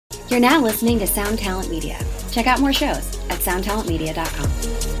You're now listening to Sound Talent Media. Check out more shows at soundtalentmedia.com.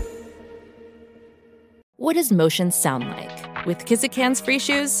 What does motion sound like? With Kizikans free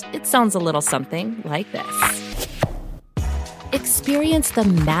shoes, it sounds a little something like this. Experience the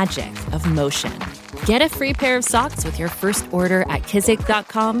magic of motion. Get a free pair of socks with your first order at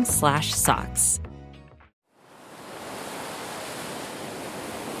kizik.com/socks.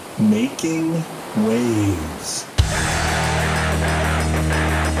 Making waves.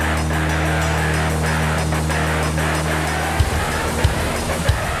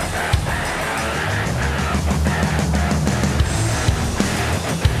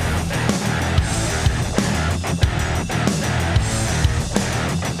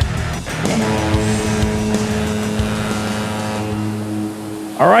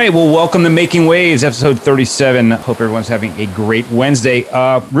 All right, well, welcome to Making Waves, episode 37. Hope everyone's having a great Wednesday.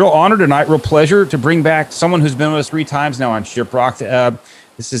 Real honor tonight, real pleasure to bring back someone who's been with us 3 times now on Shiprocked.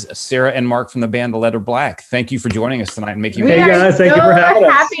 This is Sarah and Mark from the band The Letter Black. Thank you for joining us tonight and making Hey guys, thank you for having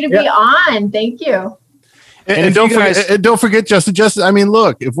us. Happy to be on. Thank you. And don't forget, Justin, I mean,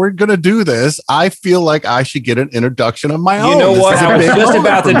 look, if we're going to do this, I feel like I should get an introduction of my own. You know what? I was just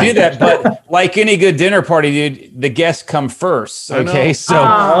about to do that, but like any good dinner party, dude, the guests come first. Okay, so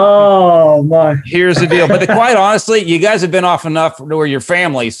oh my, here's the deal. But quite honestly, you guys have been off enough where you're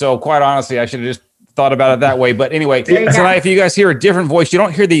family. So quite honestly, I should have just thought about it that way. But anyway, tonight, if you guys hear a different voice, you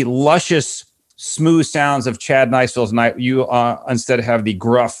don't hear the luscious, smooth sounds of Chad Niceville tonight. You instead have the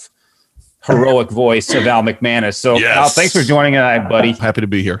gruff, heroic voice of Al McManus. So yes. Al, thanks for joining tonight, buddy. Happy to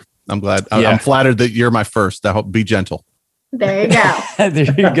be here. I'm glad. I'm flattered that you're my first. I hope be gentle. There you go.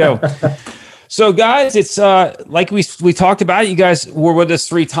 There you go. So guys, it's like we talked about, you guys were with us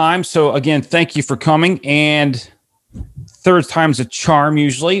 3 times. So again, thank you for coming. And third time's a charm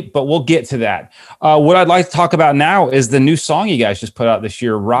usually, but we'll get to that. What I'd like to talk about now is the new song you guys just put out this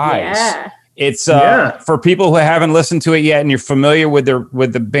year, Rise. Yeah. It's for people who haven't listened to it yet and you're familiar with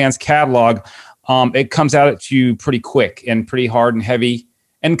the band's catalog, it comes out at you pretty quick and pretty hard and heavy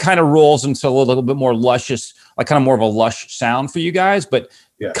and kind of rolls into a little bit more luscious, like kind of more of a lush sound for you guys, but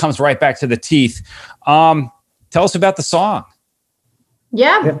comes right back to the teeth. Tell us about the song.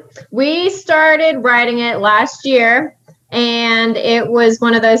 Yeah, we started writing it last year, and it was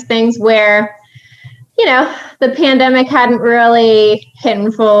one of those things where, you know, the pandemic hadn't really hit in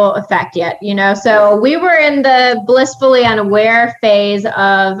full effect yet, you know, so we were in the blissfully unaware phase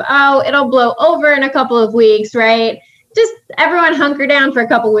of, oh, it'll blow over in a couple of weeks, right? Just everyone hunker down for a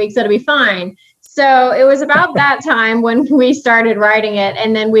couple of weeks, it'll be fine. So it was about that time when we started writing it.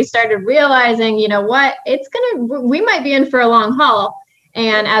 And then we started realizing, you know what, we might be in for a long haul.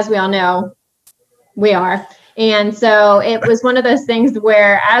 And as we all know, we are. And so it was one of those things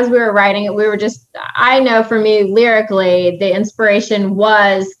where as we were writing it, we were just, I know for me lyrically, the inspiration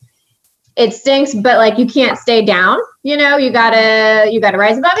was, it stinks, but like you can't stay down, you know, you gotta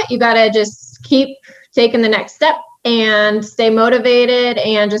rise above it. You gotta just keep taking the next step and stay motivated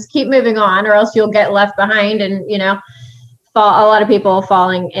and just keep moving on, or else you'll get left behind. And, you know, a lot of people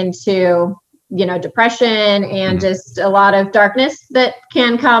falling into, you know, depression and just a lot of darkness that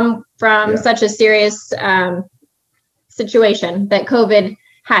can come from such a serious situation that COVID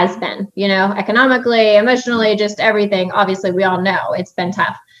has been, you know, economically, emotionally, just everything. Obviously, we all know it's been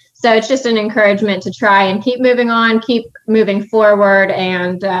tough. So it's just an encouragement to try and keep moving on, keep moving forward,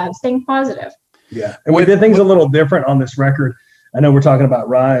 and staying positive. Yeah. And we did things a little different on this record. I know we're talking about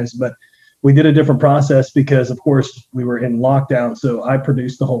Rise, but we did a different process because, of course, we were in lockdown. So I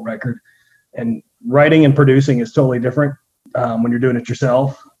produced the whole record, and writing and producing is totally different when you're doing it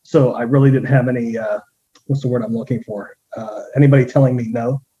yourself. So I really didn't have any, what's the word I'm looking for? Anybody telling me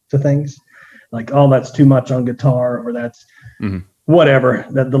no to things like, oh, that's too much on guitar, or that's whatever.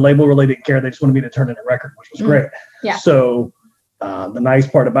 That the label really didn't care. They just wanted me to turn in a record, which was great. Yeah. So the nice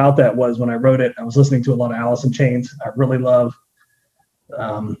part about that was when I wrote it, I was listening to a lot of Alice in Chains. I really love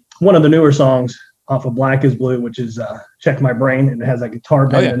one of the newer songs off of Black is Blue, which is Check My Brain, and it has a guitar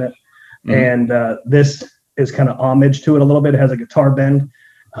bend in it. And this is kind of homage to it a little bit. It has a guitar bend.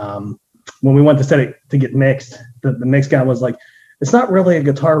 When we went to set it to get mixed, the mix guy was like, it's not really a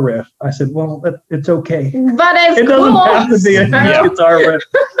guitar riff. I said, well, it's okay. But it doesn't have to be a guitar riff.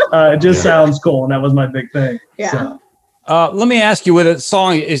 It just sounds cool. And that was my big thing. Yeah. So. Let me ask you, with a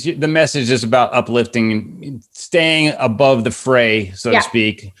song, is the message is about uplifting and staying above the fray, so to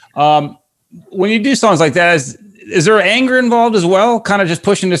speak. When you do songs like that, is there anger involved as well? Kind of just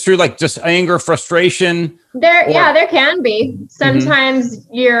pushing this through, like just anger, frustration? There can be. Sometimes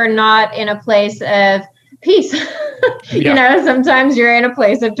you're not in a place of peace. You know, sometimes you're in a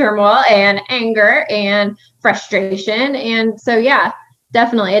place of turmoil and anger and frustration. And so,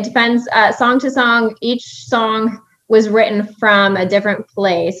 definitely. It depends song to song. Each song was written from a different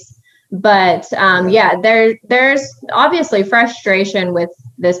place. But there's obviously frustration with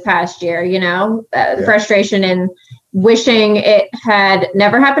this past year, frustration in wishing it had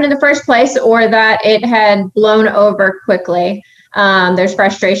never happened in the first place or that it had blown over quickly. There's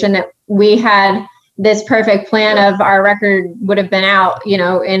frustration that we had this perfect plan of our record would have been out,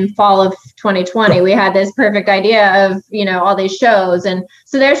 in fall of 2020. We had this perfect idea of, all these shows. And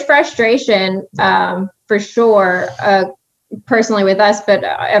so there's frustration for sure, personally with us, but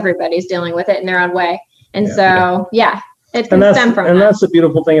everybody's dealing with it in their own way. And it can stem from that. And that's the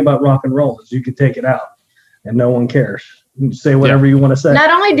beautiful thing about rock and roll is you can take it out and no one cares. You can say whatever you want to say. Not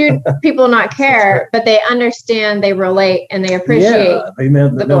only do people not care, but they understand, they relate, and they appreciate they know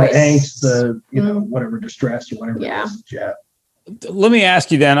the angst, whatever distress or whatever it is. Yeah. Let me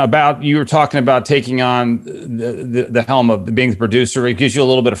ask you then about, you were talking about taking on the helm of being the producer. It gives you a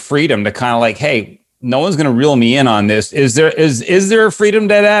little bit of freedom to kind of like, hey, no one's going to reel me in on this. Is there a freedom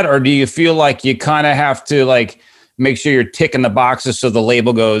to that? Or do you feel like you kind of have to like make sure you're ticking the boxes so the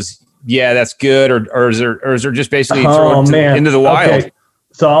label goes, yeah, that's good? Or is there just basically throw it into the wild? Okay.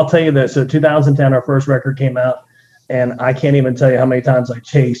 So I'll tell you this. So 2010, our first record came out, and I can't even tell you how many times I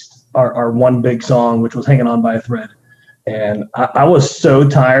chased our one big song, which was Hanging On by a Thread. And I was so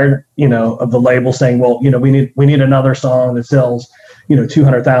tired, of the label saying, well, we need another song that sells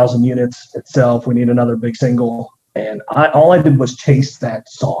 200,000 units itself. We need another big single. And all I did was chase that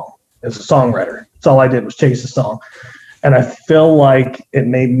song as a songwriter. That's all I did was chase the song. And I feel like it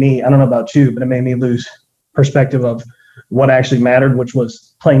made me, I don't know about you, but it made me lose perspective of what actually mattered, which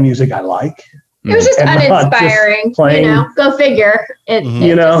was playing music I like. It was just uninspiring, go figure.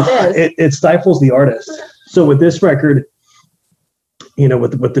 It stifles the artist. So with this record,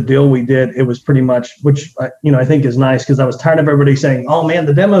 with the deal we did, it was pretty much, which, I think is nice because I was tired of everybody saying, oh man,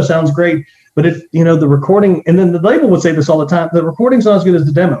 the demo sounds great. But the recording, and then the label would say this all the time, the recording's not as good as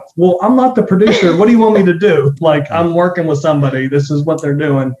the demo. Well, I'm not the producer. What do you want me to do? Like, I'm working with somebody. This is what they're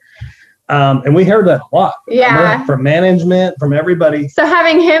doing. And we heard that a lot. Yeah. From management, from everybody. So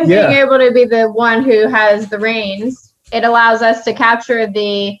having him being able to be the one who has the reins, it allows us to capture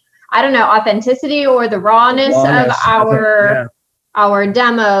the, authenticity or the rawness of our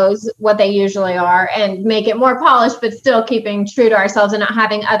demos, what they usually are, and make it more polished, but still keeping true to ourselves and not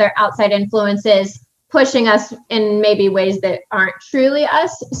having other outside influences pushing us in maybe ways that aren't truly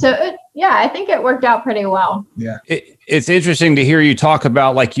us. So I think it worked out pretty well. Yeah. It's interesting to hear you talk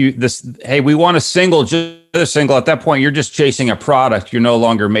about hey, we want a single, just a single. At that point, you're just chasing a product. You're no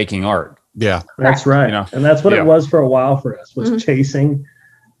longer making art. Yeah. That's right. And that's what it was for a while for us, was chasing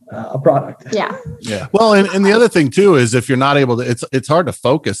a product. Yeah. Well, and the other thing too is if you're not able to, it's hard to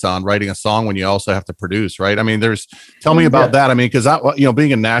focus on writing a song when you also have to produce, right? I mean, tell me about that. I mean, because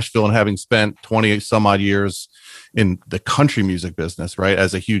being in Nashville and having spent 20 some odd years in the country music business, right,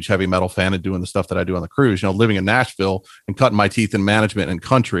 as a huge heavy metal fan and doing the stuff that I do on the cruise, living in Nashville and cutting my teeth in management and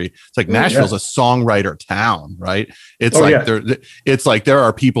country, it's like Nashville's a songwriter town, right? It's like there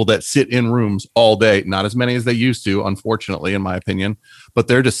are people that sit in rooms all day, not as many as they used to, unfortunately, in my opinion, but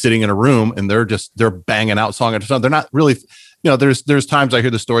they're just sitting in a room and they're banging out song after song. They're not really, there's times I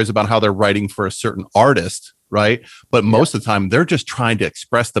hear the stories about how they're writing for a certain artist, right? But most of the time they're just trying to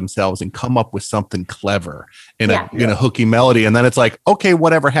express themselves and come up with something clever in a hooky melody. And then it's like, okay,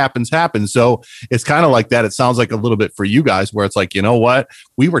 whatever happens. So it's kind of like that. It sounds like a little bit for you guys where it's like, you know what?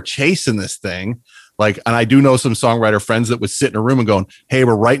 We were chasing this thing. Like, and I do know some songwriter friends that would sit in a room and going, hey,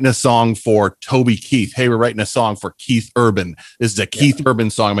 we're writing a song for Toby Keith. Hey, we're writing a song for Keith Urban. This is a Keith Urban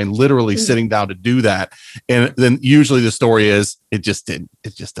song. I mean, literally sitting down to do that. And then usually the story is it just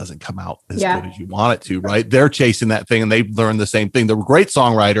doesn't come out as good as you want it to, right? They're chasing that thing and they've learned the same thing. They're great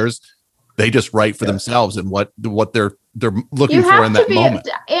songwriters. They just write for themselves and what they're looking for in that moment.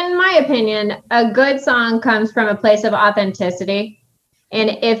 In my opinion, a good song comes from a place of authenticity.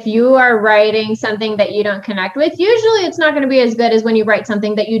 And if you are writing something that you don't connect with, usually it's not going to be as good as when you write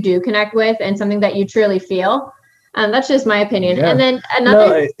something that you do connect with and something that you truly feel. That's just my opinion. Yeah. And then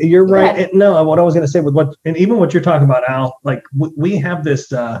another. No, you're right. What I was going to say with and even what you're talking about, Al, like we have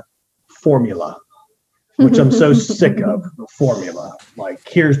this formula, which I'm so sick of, the formula. Like,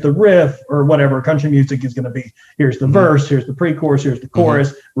 here's the riff or whatever country music is going to be. Here's the verse, here's the pre-chorus, here's the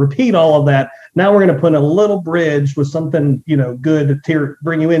chorus. Repeat all of that. Now we're going to put in a little bridge with something, good to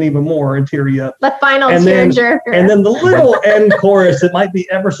bring you in even more and tear you up. The final tearjerker. And then the little end chorus, it might be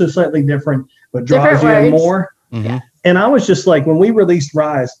ever so slightly different, but draws you in more. Mm-hmm. And I was just like, when we released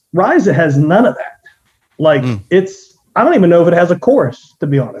Rise has none of that. Like I don't even know if it has a chorus, to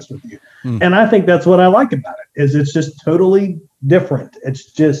be honest with you. And I think that's what I like about it, is it's just totally different.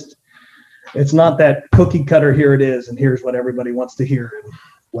 It's not that cookie cutter, here it is, and here's what everybody wants to hear and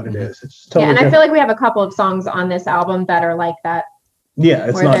what it is. It's totally and different. I feel like we have a couple of songs on this album that are like that. Yeah,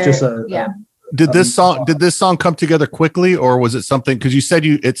 it's not just Did this song come together quickly, or was it something, because you said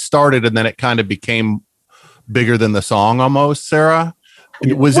it started and then it kind of became bigger than the song almost, Sarah?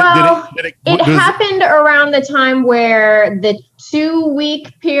 Was it happened around the time where the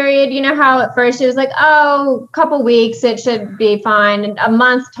 2-week period, you know how at first it was like, oh, a couple weeks, it should be fine, a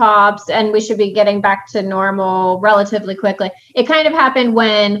month tops, and we should be getting back to normal relatively quickly. It kind of happened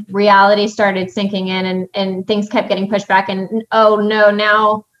when reality started sinking in and things kept getting pushed back, and oh no,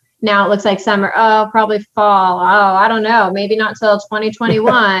 now it looks like summer. Oh, probably fall. Oh, I don't know. Maybe not till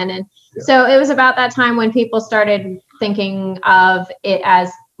 2021. And so it was about that time when people started thinking of it as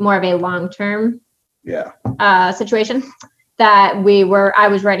more of a long-term situation that I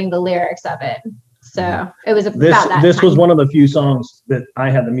was writing the lyrics of it. So it was about that This time. was one of the few songs that I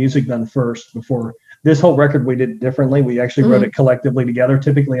had the music done first. Before this whole record, we did differently. We actually wrote it collectively together.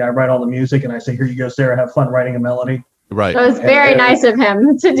 Typically I write all the music and I say, here you go, Sarah, have fun writing a melody. Right. So it was very nice of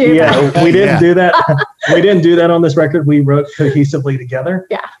him to do that. Yeah, we didn't do that. We didn't do that on this record. We wrote cohesively together.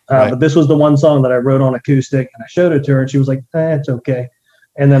 Yeah. But this was the one song that I wrote on acoustic, and I showed it to her, and she was like, it's okay.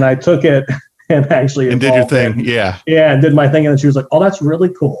 And then I took it and actually did your thing. Yeah. Yeah, and did my thing. And then she was like, oh, that's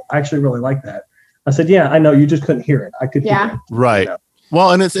really cool. I actually really like that. I said, yeah, I know. You just couldn't hear it. I could hear it. Right. You know?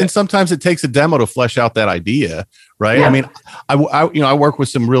 Well, and sometimes it takes a demo to flesh out that idea, right? Yeah. I mean, I work with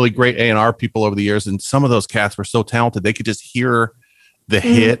some really great A&R people over the years, and some of those cats were so talented they could just hear the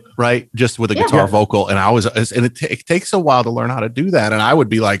hit, right, just with a guitar vocal. And it takes a while to learn how to do that. And I would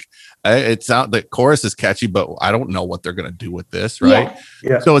be like, the chorus is catchy, but I don't know what they're going to do with this, right?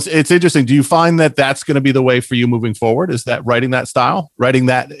 Yeah. So it's interesting. Do you find that that's going to be the way for you moving forward? Is that writing that style, writing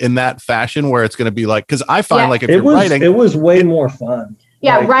that in that fashion where it's going to be like, because I find like if you're writing, it was way more fun.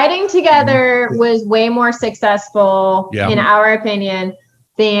 Yeah, writing together was way more successful, in our opinion,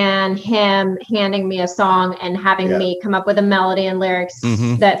 than him handing me a song and having me come up with a melody and lyrics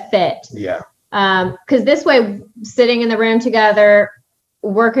that fit. Yeah. Because this way, sitting in the room together,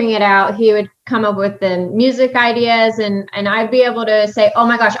 working it out, he would come up with the music ideas, and I'd be able to say, oh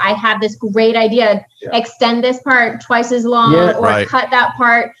my gosh, I have this great idea. Extend this part twice as long, or cut that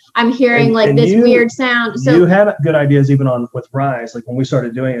part. I'm hearing this weird sound. So you had good ideas even with Rise. Like when we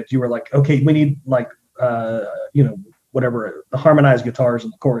started doing it, you were like, okay, we need whatever, the harmonized guitars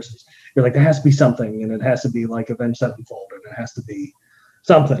and the choruses. You're like, there has to be something, and it has to be like Avenged Sevenfold, and it has to be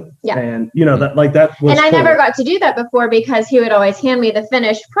something. Yeah. And that was, and I never got to do that before because he would always hand me the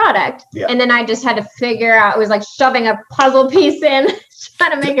finished product. Yeah. And then I just had to figure out, it was like shoving a puzzle piece in,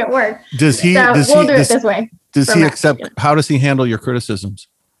 trying to make it work. We'll do it this way. Does he accept, how does he handle your criticisms?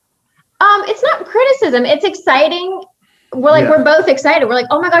 It's not criticism. It's exciting. We're both excited. We're like,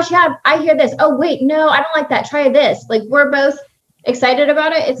 oh my gosh, yeah, I hear this. Oh wait, no, I don't like that. Try this. Like we're both excited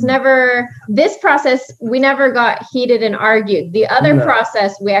about it. It's never, this process, we never got heated and argued. The other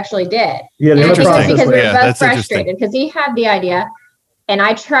process we actually did. Yeah, and I think it's because we were both frustrated because he had the idea and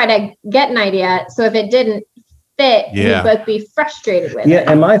I tried to get an idea. So if it didn't fit, we'd both be frustrated with it. Yeah,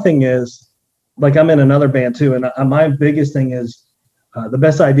 and my thing is, like I'm in another band too, and my biggest thing is the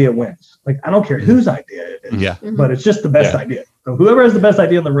best idea wins. Like I don't care whose idea it is, but it's just the best idea. So whoever has the best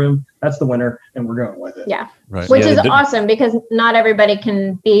idea in the room, that's the winner, and we're going with it. Yeah, right. Which is awesome because not everybody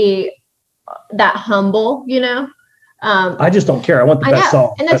can be that humble, I just don't care. I want the best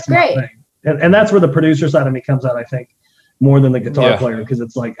song, and that's great. And that's where the producer side of me comes out, I think, more than the guitar player, because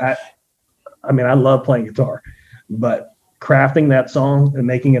it's like I love playing guitar, but crafting that song and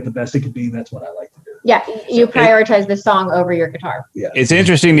making it the best it could be, that's what I like to do. Yeah, you prioritize the song over your guitar. Yeah, it's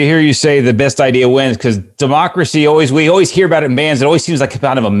interesting to hear you say the best idea wins, because democracy we always hear about it in bands. It always seems like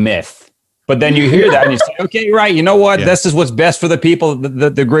kind of a myth, but then you hear that and you say, okay, right, you know what? This is what's best for the people,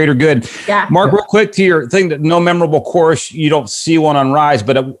 the greater good. Yeah. Mark, real quick to your thing, that no memorable chorus, you don't see one on Rise,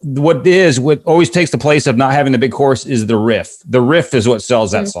 but what always takes the place of not having the big chorus is the riff. The riff is what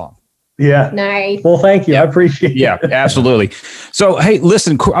sells that song. Yeah. Nice. Well, thank you. I appreciate it. Yeah, absolutely. So, hey,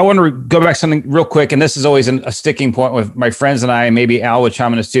 listen, I want to go back to something real quick. And this is always a sticking point with my friends and I, and maybe Al would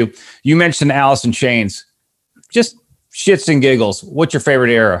chime in this too. You mentioned Alice in Chains. Just shits and giggles. What's your favorite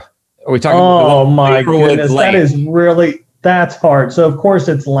era? Are we talking? Oh my goodness. That's hard. So of course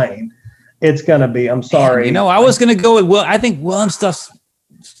it's Lane. It's going to be, I'm sorry. I was going to go with I think Willem stuff's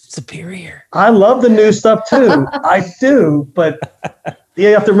superior. I love the new stuff too. I do, but you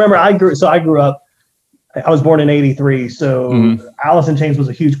have to remember, I grew up, I was born in 83. So Alice in Chains was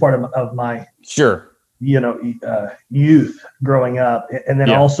a huge part of my, youth growing up. And then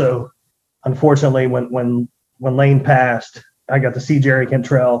also unfortunately, when Lane passed, I got to see Jerry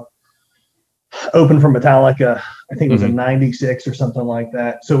Cantrell open for Metallica. I think it was in '96 or something like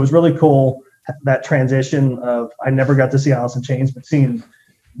that. So it was really cool, that transition of, I never got to see Alice in Chains, but seeing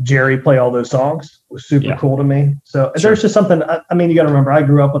Jerry play all those songs was super cool to me. So there's just something, I mean, you got to remember, I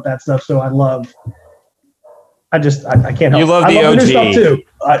grew up with that stuff. So I can't help. You love I the love OG. The new stuff too.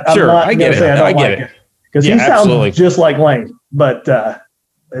 I get it. I get it. Because he sounds just like Lane, but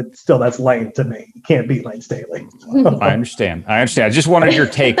that's Lane to me. You can't beat Lane Staley. I understand. I just wanted your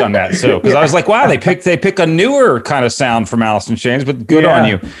take on that. So, because I was like, wow, they pick a newer kind of sound from Alice in Chains, but good on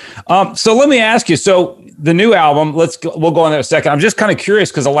you. So let me ask you. So the new album, we'll go on there in a second. I'm just kind of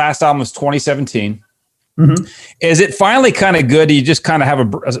curious because the last album was 2017. Mm-hmm. Is it finally kind of good? Do you just kind of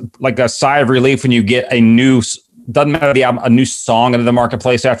have a sigh of relief when you get a new, doesn't matter the album, a new song into the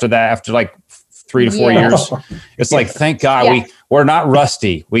marketplace after that, after like 3 to 4 years? It's like, thank God we're not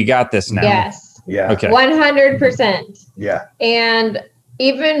rusty. We got this now. Yes. Yeah. Okay. 100%. Yeah. And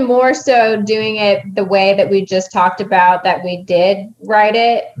even more so doing it the way that we just talked about, that we did write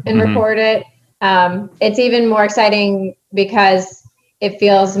it and record it. It's even more exciting because it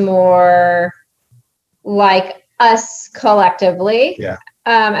feels more like us collectively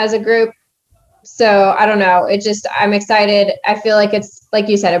as a group. So I don't know. I'm excited. I feel like it's, like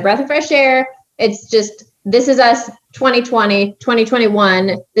you said, a breath of fresh air. It's just, this is us 2020,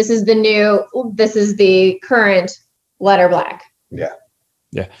 2021. This is the current Letter Black. Yeah.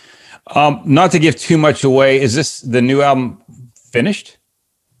 Yeah. Not to give too much away, is this the new album finished?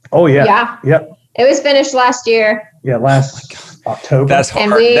 Oh yeah. Yeah. Yep. It was finished last year. Yeah. Last October. That's hard.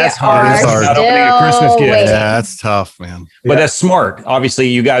 And we that's hard. are That's hard. still Opening a Christmas gift. waiting. Yeah, that's tough, man. But that's smart. Obviously,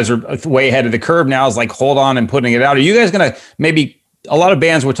 you guys are way ahead of the curve now. It's like, hold on and putting it out. Are you guys going to maybe, a lot of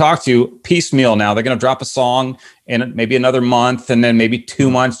bands we talk to piecemeal now, they're going to drop a song in maybe another month and then maybe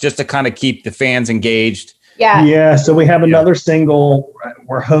 2 months just to kind of keep the fans engaged? Yeah. Yeah. So we have another single.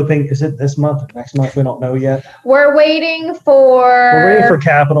 We're hoping, is it this month or next month? We don't know yet. We're waiting for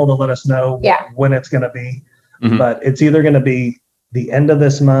Capitol to let us know when it's going to be. Mm-hmm. But it's either going to be the end of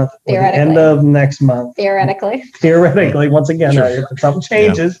this month or the end of next month. Theoretically, once again, if something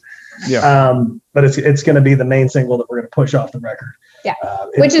changes. But it's going to be the main single that we're going to push off the record. Yeah.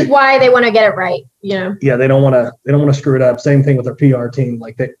 Which is why they want to get it right, you know. Yeah, they don't want to screw it up. Same thing with their PR team.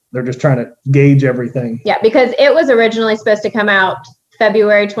 Like they're just trying to gauge everything. Yeah, because it was originally supposed to come out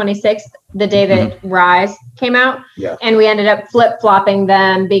February 26th, the day that Rise came out. Yeah. And we ended up flip-flopping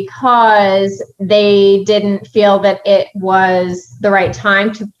them because they didn't feel that it was the right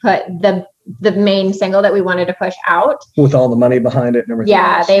time to put the main single that we wanted to push out. With all the money behind it and everything.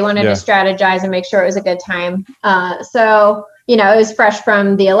 Yeah, else. They wanted to strategize and make sure it was a good time. So, you know, it was fresh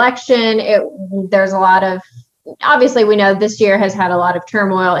from the election. There's a lot of, obviously we know this year has had a lot of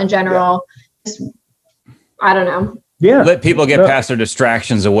turmoil in general. Yeah. I don't know. Yeah. Let people get past their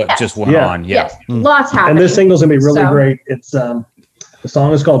distractions of what just went on. Yeah. Yes. Lots happening. And this single's gonna be really great. It's the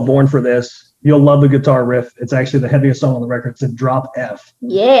song is called Born for This. You'll love the guitar riff. It's actually the heaviest song on the record. It's a drop F.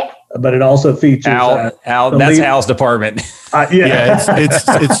 Yeah. But it also features Al. That's Al's department.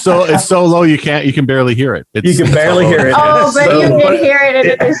 It's so low you can barely hear it. You can barely hear it. Oh, but you can hear it, and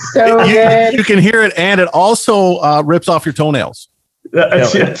it is so good. You can hear it, and it also rips off your toenails. Is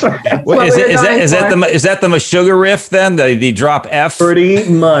that the Meshuggah riff then? The drop F? Pretty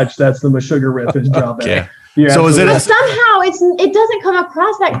much. That's the Meshuggah riff is drop F. So is it? But somehow it doesn't come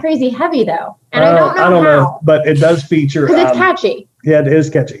across that crazy heavy though, and I don't know. But it does feature because it's catchy. Yeah, it is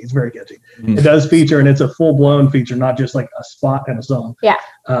catchy. It's very catchy. It does feature, and it's a full blown feature, not just like a spot in a song. Yeah.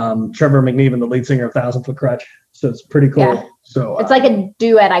 Trevor McNeven, the lead singer of 1,000 Foot Crutch, so it's pretty cool. Yeah. So it's like a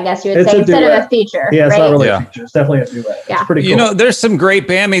duet, I guess you would say, instead of a feature. Yeah, it's not really a feature. It's definitely a duet. Yeah. It's pretty cool. You know, there's some great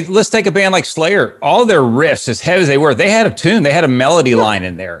band. I mean, let's take a band like Slayer. All their riffs, as heavy as they were, they had a tune. They had a melody line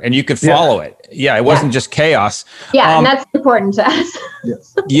in there, and you could follow it. Yeah, it wasn't just chaos. Yeah, and that's important to us.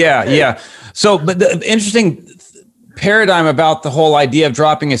 Yes. Yeah. So, but the interesting paradigm about the whole idea of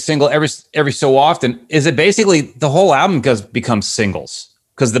dropping a single every so often is it basically the whole album becomes singles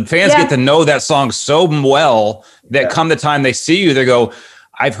because the fans get to know that song so well that come the time they see you, they go,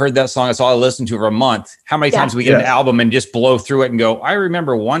 I've heard that song. That's all I listened to for a month. How many times we get an album and just blow through it and go, I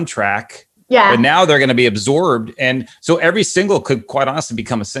remember one track. Yeah. But now they're going to be absorbed. And so every single could quite honestly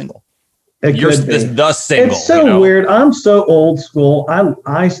become a single. The single. It's so weird. I'm so old school.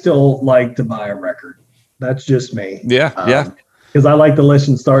 I still like to buy a record. That's just me. Yeah. Because I like to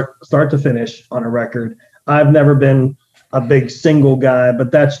listen start to finish on a record. I've never been a big single guy,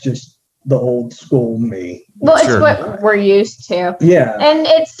 but that's just the old school me. Well, it's what we're used to. Yeah. And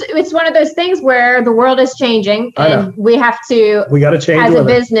it's one of those things where the world is changing and we got to change as a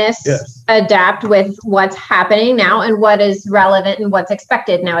business, adapt with what's happening now and what is relevant and what's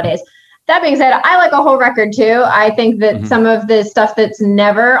expected nowadays. That being said, I like a whole record too. I think that some of the stuff that's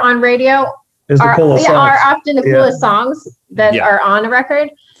never on radio are often the coolest songs that are on a record.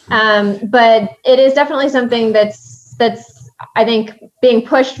 But it is definitely something that's I think being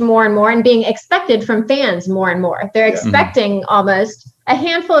pushed more and more and being expected from fans more and more. They're expecting almost a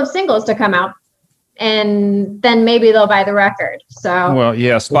handful of singles to come out and then maybe they'll buy the record. So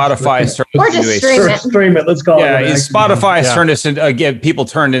Spotify or just stream it. Let's call it. Yeah, Spotify has turned us into, again, people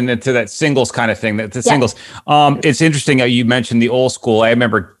turned into that singles kind of thing. Singles. It's interesting how you mentioned the old school. I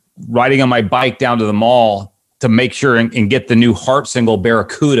remember riding on my bike down to the mall to make sure and get the new Heart single,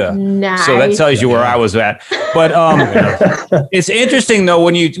 Barracuda. Nice. So that tells you where I was at. But it's interesting though,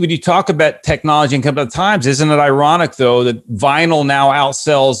 when you talk about technology and come to the times, isn't it ironic though that vinyl now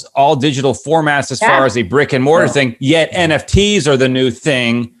outsells all digital formats as far as a brick and mortar thing, yet NFTs are the new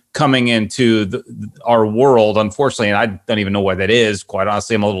thing coming into our world, unfortunately. And I don't even know what that is. Quite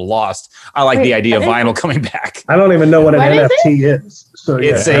honestly, I'm a little lost. I like the idea of vinyl coming back. I don't even know what an NFT is. So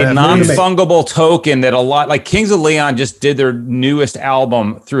it's a non-fungible token that a lot, like Kings of Leon just did their newest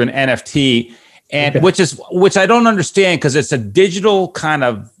album through an NFT, and which I don't understand because it's a digital kind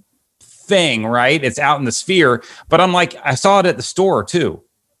of thing, right? It's out in the sphere, but I'm like, I saw it at the store too.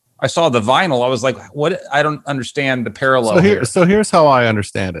 I saw the vinyl. I was like, what? I don't understand the parallel. So here's how I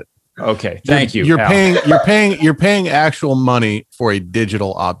understand it. Okay. Thank you. You're paying actual money for a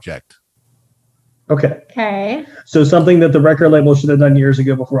digital object. Okay. So something that the record label should have done years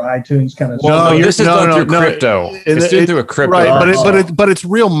ago before iTunes kind of. This is done through crypto. It's done through a crypto. Right, but it's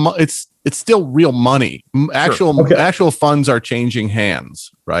real. It's still real money. Actual funds are changing hands.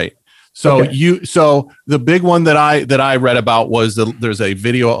 Right. So so the big one that I read about was there's a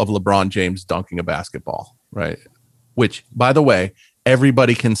video of LeBron James dunking a basketball, right? Which, by the way,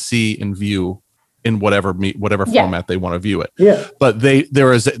 everybody can see and view in whatever format they want to view it. Yeah. But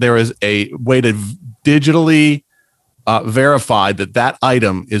there is a way to digitally verify that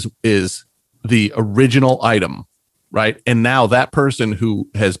item is the original item, right? And now that person who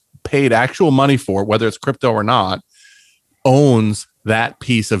has paid actual money for it, whether it's crypto or not, owns that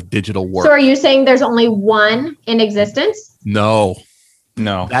piece of digital work. So are you saying there's only one in existence? No.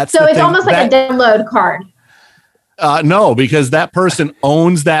 It's almost like a download card. No, because that person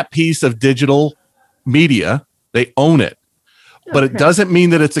owns that piece of digital media. They own it, but it doesn't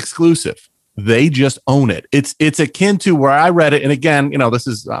mean that it's exclusive. They just own it. It's akin to where I read it. And again, this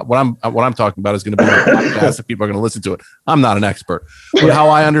is what I'm talking about is going to be a podcast if people are going to listen to it. I'm not an expert, but how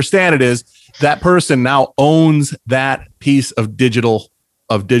I understand it is that person now owns that piece of digital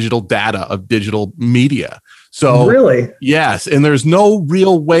data, of digital media. So really, yes, and there's no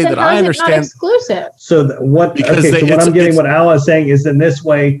real way that I understand. It's not exclusive. So what I'm getting, what Al is saying is, in this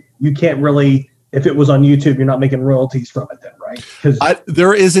way, you can't really. If it was on YouTube, you're not making royalties from it then, right? Because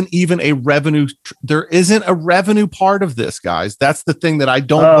there isn't even a revenue. There isn't a revenue part of this, guys. That's the thing that I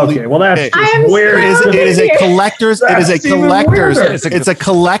don't believe. Okay, well, that's weird. It is a collector's. It's a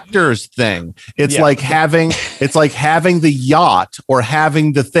collector's thing. It's like having the yacht or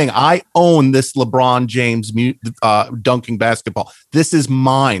having the thing. I own this LeBron James dunking basketball. This is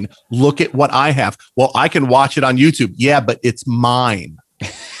mine. Look at what I have. Well, I can watch it on YouTube. Yeah, but it's mine.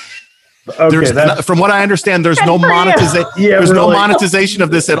 From what I understand, there's no monetization. No monetization of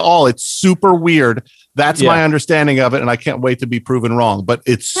this at all. It's super weird. That's my understanding of it, and I can't wait to be proven wrong. But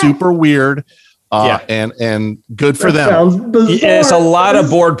it's super weird, and good for them. It's a lot of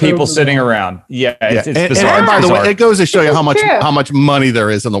bored people sitting around. It's bizarre. And by the way, it goes to show you how much money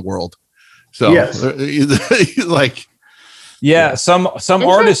there is in the world. So, some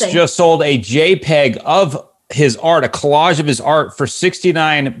artists just sold a JPEG of his art, a collage of his art, for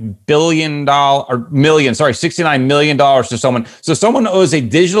 $69 million to someone. So someone owes a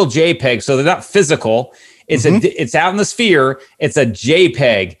digital JPEG. So they're not physical. It's it's out in the sphere. It's a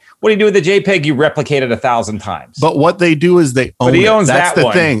JPEG. What do you do with the JPEG? You replicate it 1,000 times. But what they do is they own it. That's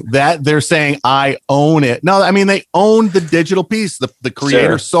the thing. That they're saying, I own it. No, I mean, they own the digital piece. The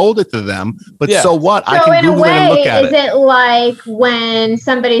creator sold it to them. But so what? So I can Google it and look at it. Is it like when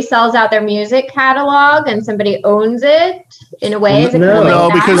somebody sells out their music catalog and somebody owns it? In a way, is it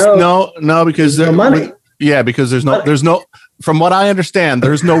because there's money. Yeah, because there's no. From what I understand,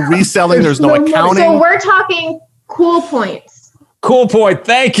 there's no reselling. There's no accounting. So we're talking cool points. Cool point.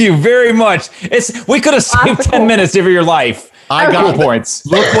 Thank you very much. We could have saved 10 minutes of your life. I got cool points.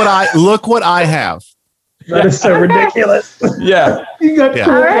 Look what I have. That is so ridiculous. Yeah. You got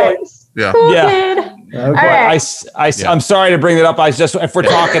cool points. Yeah. COVID. Okay. All right. I'm sorry to bring that up. if we're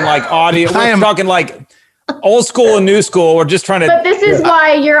talking like audio, we're talking like old school and new school. We're just trying to. But this is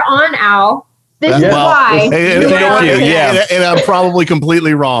why you're on, Al. This is why. And I'm probably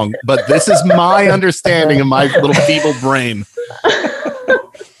completely wrong, but this is my understanding of my little feeble brain.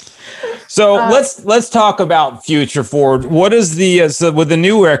 So let's talk about future forward. What is with the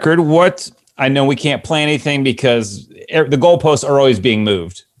new record? I know we can't play anything because the goalposts are always being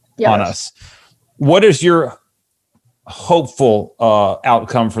moved on us. What is your hopeful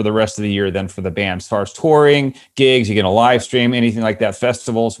outcome for the rest of the year then for the band as far as touring, gigs? You get a live stream, anything like that?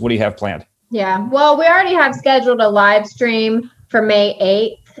 Festivals? What do you have planned? Yeah, well, we already have scheduled a live stream for May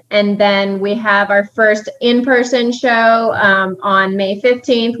 8th, and then we have our first in-person show on May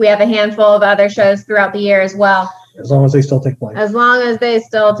 15th. We have a handful of other shows throughout the year as well. As long as they still take place. As long as they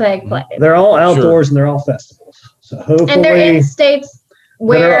still take place. They're all outdoors and they're all festivals. So hopefully, and they're in states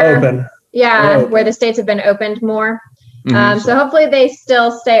where they're open. Yeah, where the states have been opened more. Mm-hmm. So hopefully they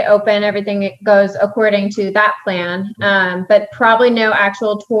still stay open. Everything goes according to that plan. But probably no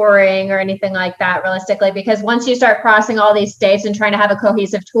actual touring or anything like that realistically, because once you start crossing all these states and trying to have a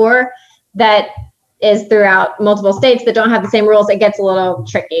cohesive tour that is throughout multiple states that don't have the same rules, it gets a little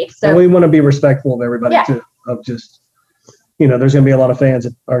tricky. So and we want to be respectful of everybody too, of just, there's going to be a lot of fans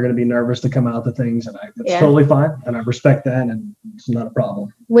that are going to be nervous to come out to things, and it's totally fine. And I respect that, and it's not a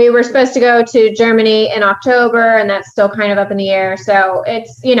problem. We were supposed to go to Germany in October, and that's still kind of up in the air. So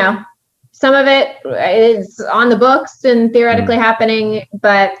it's, some of it is on the books and theoretically happening,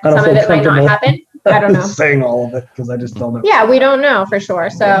 but some of it might not happen. I don't know. Saying all of it because I just don't know. Yeah, we don't know for sure.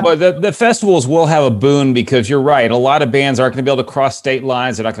 So, but the festivals will have a boon because you're right. A lot of bands aren't going to be able to cross state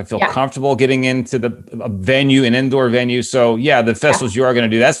lines. They're not going to feel comfortable getting into a venue, an indoor venue. So, the festivals you are going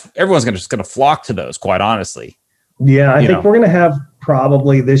to do. Everyone's just going to flock to those. Quite honestly. Yeah, I think we're going to have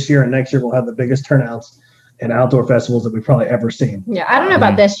probably this year and next year we'll have the biggest turnouts in outdoor festivals that we've probably ever seen. Yeah, I don't know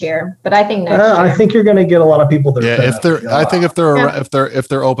about this year, but I think next year. I think you're going to get a lot of people that. If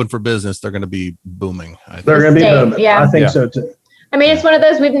they're open for business, they're going to be booming. They're going to be booming. Yeah. I think so too. I mean, it's one of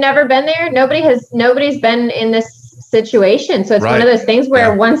those we've never been there. Nobody's been in this situation, so it's one of those things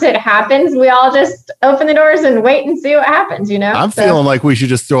where once it happens, we all just open the doors and wait and see what happens. I'm feeling like we should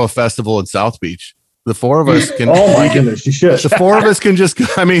just throw a festival in South Beach. The four of us can. Oh my goodness, you should. The four of us can just.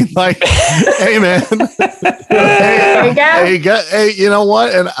 I mean, like, hey man, hey, you know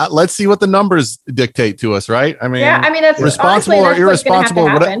what? And let's see what the numbers dictate to us, right? I mean, that's responsible or irresponsible,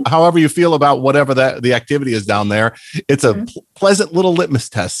 however you feel about whatever the activity is down there. It's a pleasant little litmus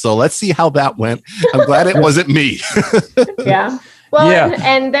test. So let's see how that went. I'm glad it wasn't me. Yeah. Well,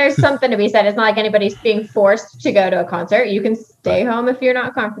 and there's something to be said. It's not like anybody's being forced to go to a concert. You can stay home if you're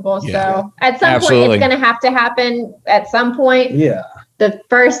not comfortable. So at some point, it's going to have to happen. At some point, the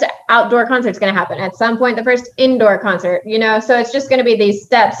first outdoor concert is going to happen. At some point, the first indoor concert, so it's just going to be these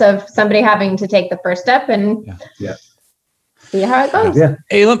steps of somebody having to take the first step and see how it goes. Yeah.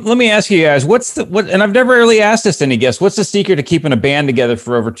 Hey, let me ask you guys, and I've never really asked this to any guests, what's the secret to keeping a band together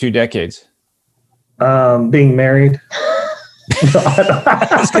for over 2 decades? Being married. I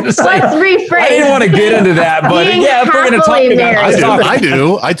was going to say, let's rephrase. I didn't want to get into that, but if we're going to talk about it, I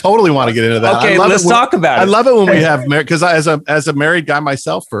do. I totally want to get into that. Okay, let's talk about it. I love it when we have married, because as a married guy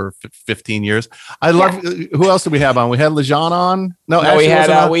myself for 15 years, I love. Who else did we have on? We had Lejean on. No, we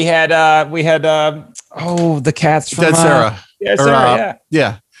had the cats from Dead Sarah. Yeah, Sarah.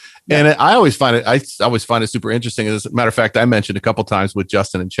 Yeah. And I always find it super interesting. As a matter of fact, I mentioned a couple times with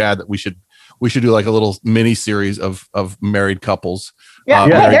Justin and Chad that we should do like a little mini series of married couples. Yeah,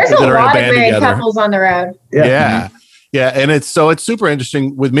 there's a lot of married couples on the road. Yeah. And it's super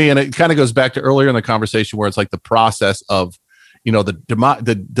interesting with me. And it kind of goes back to earlier in the conversation where it's like the process of,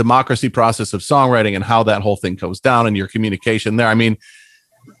 the democracy process of songwriting and how that whole thing goes down and your communication there. I mean,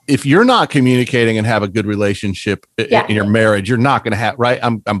 if you're not communicating and have a good relationship in your marriage, you're not going to have, right?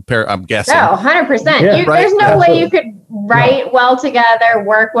 I'm guessing. No, 100%. There's no way you could write well together,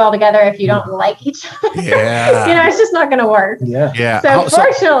 work well together if you don't like each other. Yeah. It's just not going to work. Yeah. So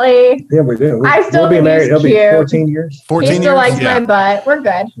fortunately, we do. I still be married. It'll be 14 years. 14 he still likes my butt. We're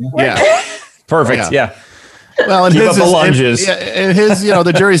good. Perfect. Yeah. Well, and keep up the lunges. And his,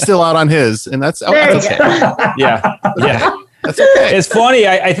 the jury's still out on his, and that's okay. Yeah. That's okay. It's funny.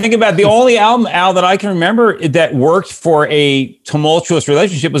 I think about the only album, Al, that I can remember that worked for a tumultuous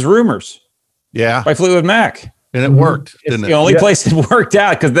relationship was Rumors. Yeah. By Fleetwood Mac. And it worked, didn't it? The only place it worked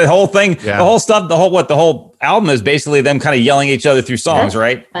out, because the whole thing, the whole stuff, the whole album is basically them kind of yelling at each other through songs,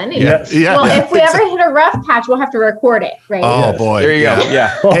 right? Funny. Yeah. Well, if we ever hit a rough patch, we'll have to record it, right? Oh, boy. There you go.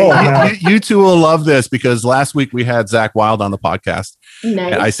 Yeah. Hey, you two will love this, because last week we had Zach Wilde on the podcast.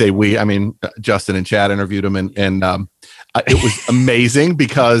 Nice. And I say we, I mean, Justin and Chad interviewed him, and it was amazing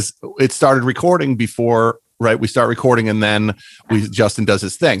because it started recording before, right? We start recording, and then Justin does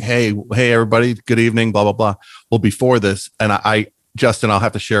his thing. Hey, everybody, good evening, blah, blah, blah. Well, before this, and Justin, I'll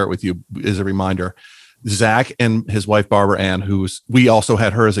have to share it with you as a reminder. Zach and his wife, Barbara Ann, we also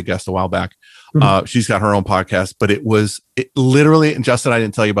had her as a guest a while back. She's got her own podcast, but it literally, and Justin, I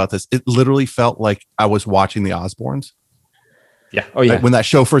didn't tell you about this. It literally felt like I was watching the Osbournes. Yeah. Oh yeah. Like when that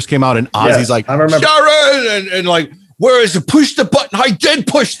show first came out, and Ozzy's like, I remember. Sharon, and like, where is it? Push the button. I did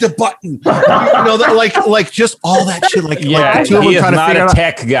push the button. Like just all that shit. Like, yeah, like, he is not a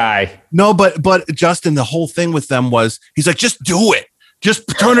tech guy. No, but Justin, the whole thing with them was, he's like, just do it. Just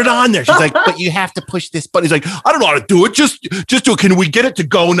turn it on there. She's like, but you have to push this button. He's like, I don't know how to do it. Just do it. Can we get it to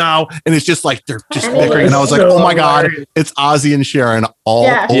go now? And it's just like, they're just bickering. And I was like, oh my God, it's Ozzy and Sharon all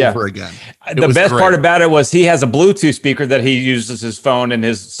over again. The best part about it was he has a Bluetooth speaker that he uses his phone and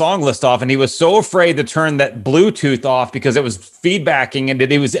his song list off. And he was so afraid to turn that Bluetooth off because it was feedbacking and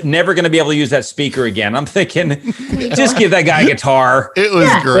that he was never going to be able to use that speaker again. I'm thinking, just give that guy a guitar. It was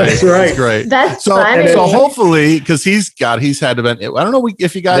great. That's right. It was great. That's so, funny. so hopefully, because he's had to been, I don't know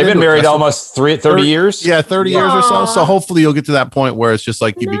if you guys, they've been married almost 30 years. Yeah, 30 years or so. So hopefully you'll get to that point where it's just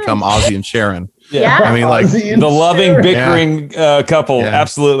like you become Ozzy and Sharon. Yeah. I mean, like the loving, bickering couple. Yeah.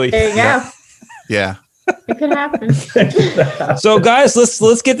 Absolutely. There you go. Yeah. It could happen. So guys,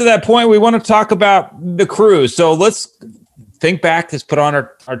 let's get to that point. We want to talk about the cruise. So let's think back. Let's put on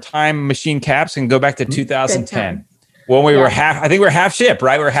our time machine caps and go back to 2010. When we were half, I think we're half ship,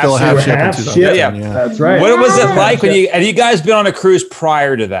 right? We're half ship. Yeah, that's right. What was it like when have you guys been on a cruise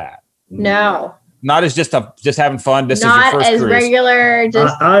prior to that? No. Not as just having fun. This not is your first as cruise. Regular.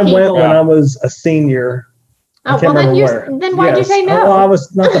 Just I went when I was a senior. Oh, well, then why'd you say no? Oh, I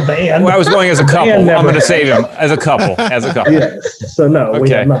was not the band. Well, I was going as a couple. I'm going to save him as a couple. Yes. So no, we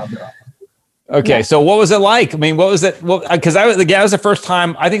have not. Okay. Yeah. So what was it like? I mean, what was it? Well, because that was the first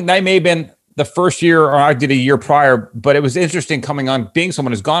time. I think that may have been the first year, or I did a year prior. But it was interesting coming on, being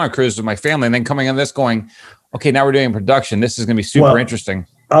someone who's gone on cruises with my family, and then coming on this, going, okay, now we're doing production. This is going to be super interesting.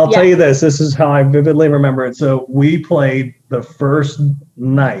 I'll tell you this. This is how I vividly remember it. So we played the first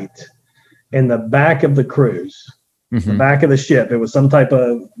night in the back of the cruise. The back of the ship. It was some type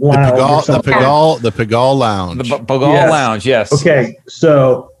of lounge. The Pigalle Lounge. The Pigalle Lounge, yes. Okay.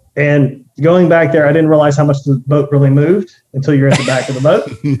 So, and going back there, I didn't realize how much the boat really moved until you're at the back of the boat.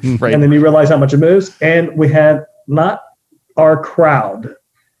 Right. And then you realize how much it moves. And we had not our crowd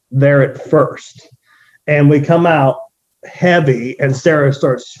there at first. And we come out heavy and Sarah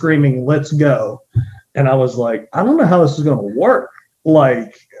starts screaming, "Let's go." And I was like, I don't know how this is going to work.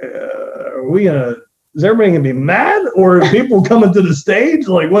 Like, is everybody going to be mad, or are people coming to the stage?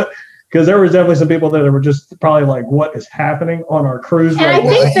 Like, what? Because there was definitely some people there that were just probably like, what is happening on our cruise and right now?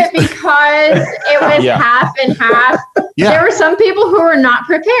 I think that because it was half and half, there were some people who were not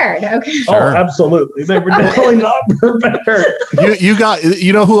prepared. Okay. Oh, absolutely. They were definitely not prepared.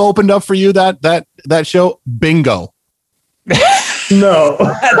 You know who opened up for you that show? Bingo. No.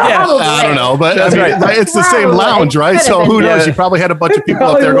 I don't know, but That's right. It's the same lounge, right? So who knows? You probably had a bunch of people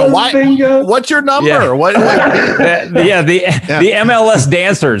up there go, "Why? Bingo. What's your number?" Yeah. What? The MLS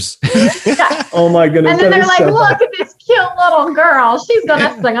dancers. Oh my goodness. And then they're like, "Look at this cute little girl. She's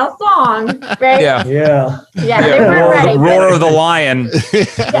gonna sing a song." Right? Yeah. They weren't ready. Roar of the Lion.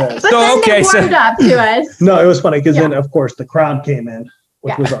 But then they warmed up to us. No, it was funny because then, of course, the crowd came in,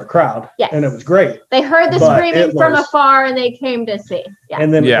 which was our crowd, and it was great. They heard the screaming from afar, and they came to see.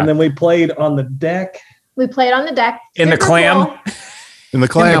 And then we played on the deck. We played on the deck in the clam. Cool. In the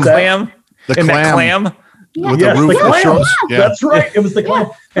clam. In the clam. The in clam. The clam. With the roof. That's right. It was the clam.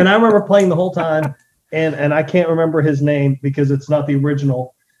 And I remember playing the whole time, and I can't remember his name because it's not the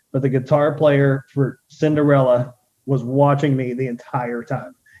original, but the guitar player for Cinderella was watching me the entire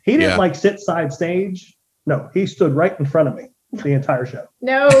time. He didn't sit side stage. No, he stood right in front of me the entire show.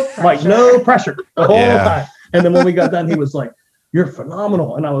 No pressure. No pressure the whole time. And then when we got done, he was like, "You're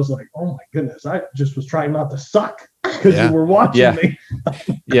phenomenal." And I was like, "Oh my goodness, I just was trying not to suck because you were watching me."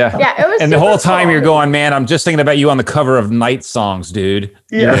 Yeah, it was. And the whole time you're going, "Man, I'm just thinking about you on the cover of Night Songs, dude."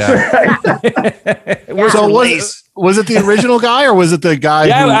 So was it the original guy or was it the guy?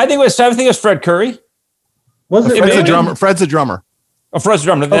 I think it was Fred Curry. Was it Fred's the drummer? Fred's the drummer. Oh, Fred's the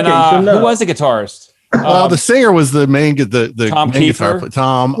drummer. Then who was the guitarist? The singer was the main Tom main Kiefer. guitar.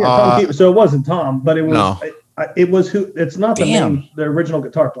 Tom. Tom Kiefer. So it wasn't Tom, but it was. No. It was who. It's not the original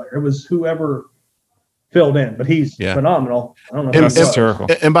guitar player. It was whoever filled in, but he's phenomenal. I don't know. And, If he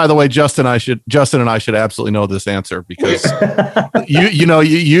was. and by the way, Justin and I should absolutely know this answer because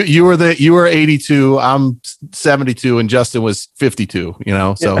you were 82, I'm 72, and Justin was 52.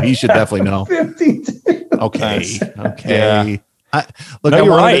 So he should definitely know. 52. Okay. Yeah. Look, no,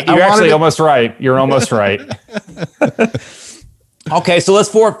 you're right. You're actually almost right. You're almost right. Okay, so let's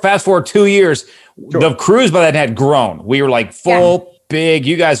fast forward 2 years. Sure. The cruise by then had grown. We were like full, big.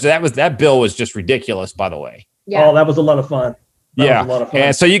 You guys, that bill was just ridiculous, by the way. Yeah. Oh, that was a lot of fun. That was a lot of fun.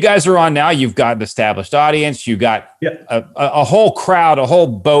 And so you guys are on now. You've got an established audience. You got a whole crowd, a whole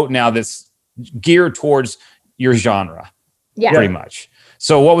boat now that's geared towards your genre. Yeah. Pretty much.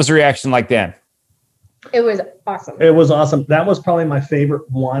 So what was the reaction like then? It was awesome. It was awesome. That was probably my favorite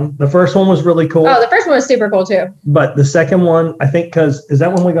one. The first one was really cool. Oh, the first one was super cool too. But the second one, I think, is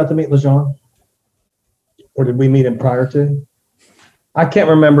that when we got to meet LeJean? Or did we meet him prior to? I can't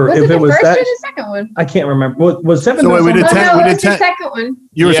remember if it was that. First or the second one? I can't remember. Was 7? So wait, we did 10. No, we it did was 10. The second one.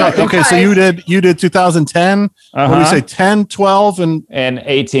 You were talking. Okay, so you did 2010. What did you say? 10, 12, and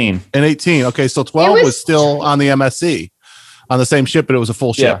 18. And 18. Okay, so 12 was still on the MSC, on the same ship, but it was a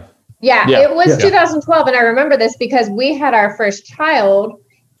full ship. Yeah, it was 2012, and I remember this because we had our first child,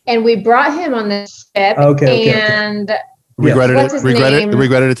 and we brought him on the ship. And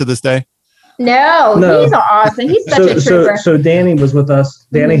regretted it to this day. No, he's awesome. He's such a trooper. So Danny was with us.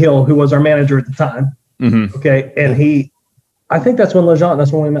 Danny Hill, who was our manager at the time. Mm-hmm. Okay, and I think that's when we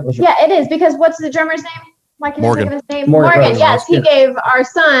met LeJean. Yeah, it is because what's the drummer's name? Why can't I think of his name? Morgan. Yes, he gave our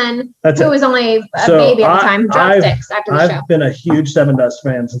son, who was only a baby at the time, drumsticks after the show. I've been a huge Seven Dust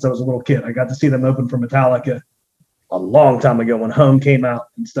fan since I was a little kid. I got to see them open for Metallica a long time ago when Home came out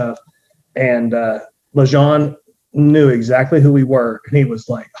and stuff. And LeJean knew exactly who we were. And he was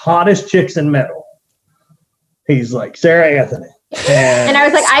like, hottest chicks in metal. He's like, Sarah Anthony. And I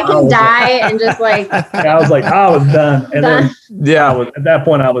was like, I can die and just like. I was like, I was done. And then at that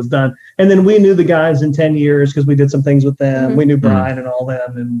point, I was done. And then we knew the guys in 10 years because we did some things with them. Mm-hmm. We knew Brian and all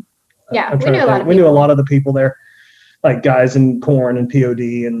them. And we knew a lot of the people there, like guys in Korn and POD.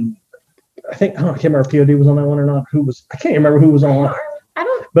 And I can't remember if POD was on that one or not. I can't remember who was on.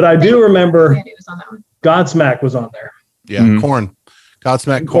 But I do remember POD was on that one. Godsmack was on there. Yeah, Korn.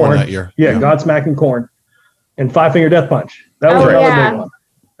 Godsmack Korn that year. Yeah, Godsmack and Korn. And Five Finger Death Punch. That was another big one.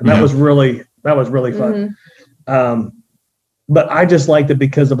 And that was really fun. Mm-hmm. But I just liked it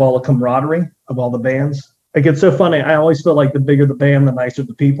because of all the camaraderie of all the bands. Like, it's so funny. I always feel like the bigger the band, the nicer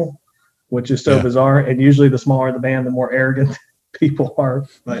the people, which is so bizarre. And usually the smaller the band, the more arrogant people are.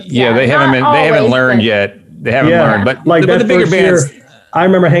 But they haven't learned yet. They haven't learned. But like the bigger bands. I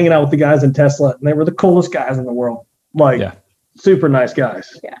remember hanging out with the guys in Tesla, and they were the coolest guys in the world. Super nice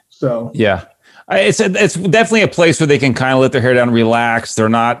guys. Yeah. So it's definitely a place where they can kind of let their hair down and relax.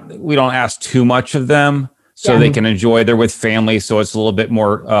 We don't ask too much of them, so they can enjoy. They're with family, so it's a little bit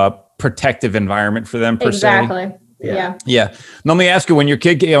more protective environment for them per se. Exactly. Yeah. Now, let me ask you: when your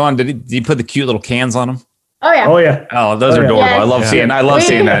kid came on, did you put the cute little cans on them? Oh yeah. Oh, those are adorable. Yes. I love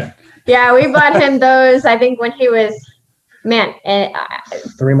seeing that. Yeah, we bought him those. I think when he was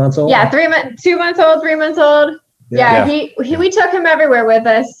 3 months old. Yeah, 3 months, 2 months old, 3 months old. Yeah. We took him everywhere with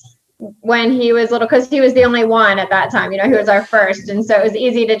us when he was little because he was the only one at that time. He was our first, and so it was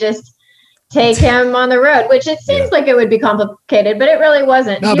easy to just take him on the road. Which it seems like it would be complicated, but it really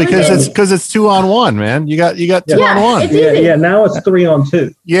wasn't. No, because it's 2-on-1, man. You got 2-on-1. It's easy. Yeah. Now it's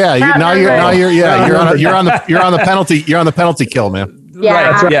 3-on-2. Yeah. You're on the penalty kill, man.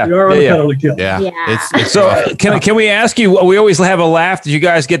 Yeah. Right. You're on the penalty kill. Yeah. So can we ask you? We always have a laugh. Did you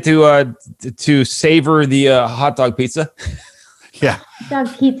guys get to savor the hot dog pizza? Yeah.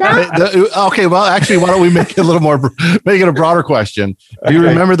 Dog pizza? Okay. Well, actually, why don't we make it a broader question? Do you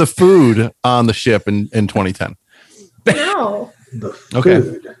remember the food on the ship in 2010? No. The food.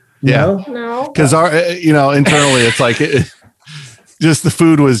 Okay. Yeah. No. Because internally, it's like. Just the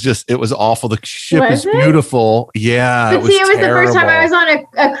food was it was awful. The ship is beautiful. Yeah. But it was the first time I was on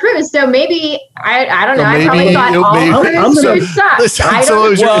a cruise. So maybe, I don't know. I probably thought all cruise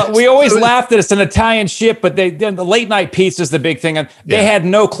sucked. We always laughed that it's an Italian ship, but the late night pizza is the big thing. And they had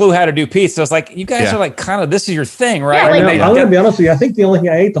no clue how to do pizza. It's like, you guys are like kind of, this is your thing, right? I'm going to be honest with you. I think the only thing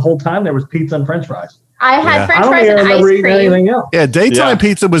I ate the whole time there was pizza and French fries. I had French fries and ice cream. Anything else. Yeah, daytime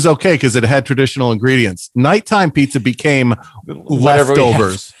pizza was okay because it had traditional ingredients. Nighttime pizza became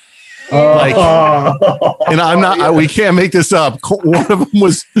leftovers. Like, and we can't make this up. One of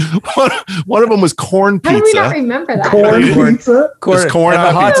them was corn pizza. How do we not remember that? Corn pizza? Corn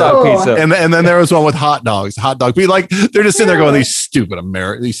and hot dog pizza. And then there was one with hot dogs. Hot dog. Like, they're just sitting there going, these stupid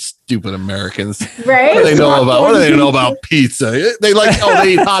Americans. Right? What do they know about pizza? They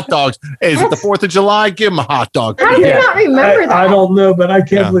they eat hot dogs. Hey, is it the 4th of July? Give them a hot dog. How do we not remember that? I don't know, but I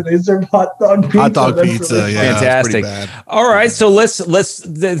can't believe they serve hot dog pizza. Hot dog pizza, really fantastic. All right, so let's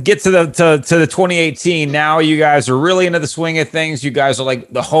get to the 2018. Now you guys are really into the swing of things. You guys are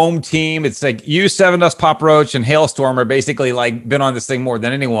like the home team. It's like you, Seven Dust, Pop Roach, and Hailstorm are basically like been on this thing more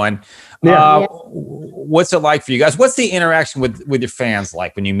than anyone. Yeah. What's it like for you guys? What's the interaction with your fans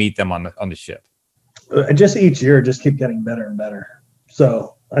like when you meet them on the ship? Just each year, just keep getting better and better.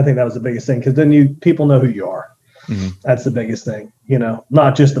 So I think that was the biggest thing, because then people know who you are. Mm-hmm. That's the biggest thing,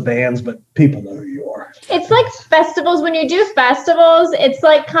 not just the bands, but people know who you are. It's like festivals. When you do festivals, it's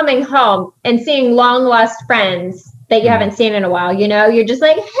like coming home and seeing long lost friends that you haven't seen in a while. You're just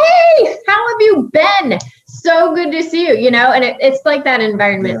like, hey, how have you been? So good to see you, and it's like that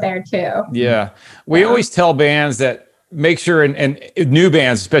environment there too. Yeah. We always tell bands that make sure, and new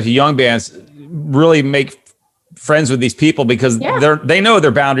bands, especially young bands, really make friends with these people, because they know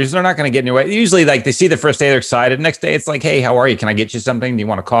their boundaries. They're not going to get in your way. Usually, like, they see the first day, they're excited. Next day, it's like, hey, how are you? Can I get you something? Do you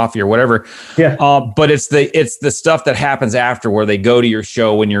want a coffee or whatever? Yeah. But it's the stuff that happens after, where they go to your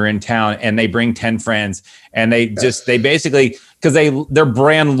show when you're in town and they bring 10 friends, and they basically, because they're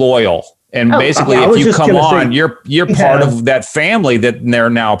brand loyal. And basically, if you come on, you're part of that family that they're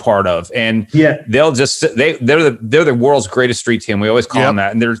now part of, and they'll just they're the world's greatest street team. We always call them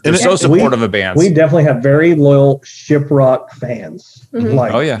that, and they're so supportive of bands. We definitely have very loyal Shiprock fans.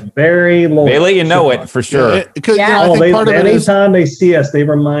 Mm-hmm. Very loyal. They let you know it for sure. I think part of it is, anytime they see us, they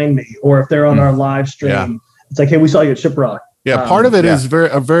remind me, or if they're on our live stream, it's like, hey, we saw you at Shiprock. Yeah, part of it is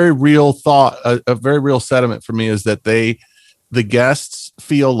a very real thought, a very real sentiment for me, is that the guests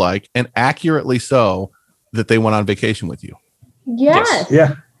feel like, and accurately so, that they went on vacation with you. Yes.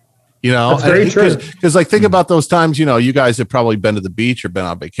 Yeah. That's very true. Because like, think about those times, you guys have probably been to the beach or been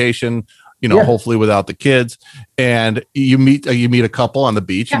on vacation, hopefully without the kids, and you meet a couple on the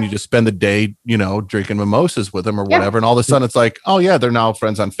beach and you just spend the day, drinking mimosas with them or whatever. And all of a sudden it's like, oh yeah, they're now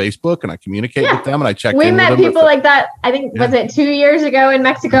friends on Facebook, and I communicate with them, and I check in with them. We met people like that. I think, was it 2 years ago in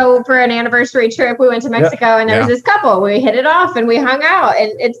Mexico for an anniversary trip? We went to Mexico and there was this couple. We hit it off and we hung out,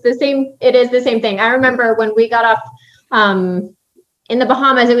 and it is the same thing. I remember when we got off, in the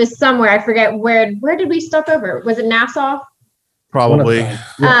Bahamas, it was somewhere, I forget where did we stop over? Was it Nassau? Probably.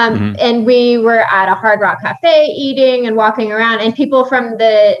 And we were at a Hard Rock Cafe eating and walking around, and people from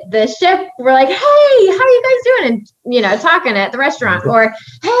the ship were like, hey, how are you guys doing? And, talking at the restaurant, or,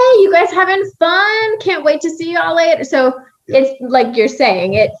 hey, you guys having fun? Can't wait to see you all later. So it's like you're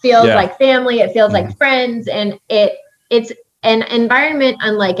saying, it feels like family, it feels like friends, and it's an environment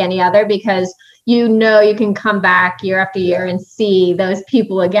unlike any other, because you can come back year after year and see those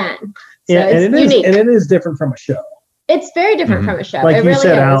people again. So it's unique. And it is different from a show. It's very different from a show. Like it you really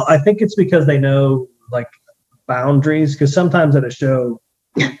said, is. Al, I think it's because they know, like, boundaries, because sometimes at a show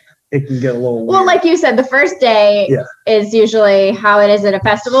it can get a little weird. Well, like you said, the first day is usually how it is at a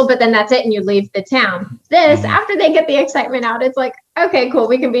festival, but then that's it, and you leave the town. After they get the excitement out, it's like, okay, cool,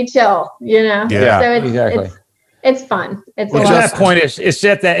 we can be chill, Yeah, so exactly. It's fun. It's at that point,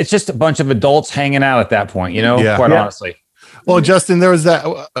 it's just a bunch of adults hanging out at that point, quite honestly. Well, Justin, there was that,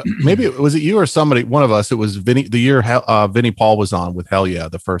 maybe was it you or somebody, one of us, it was Vinny, the year Vinny Paul was on with Hell Yeah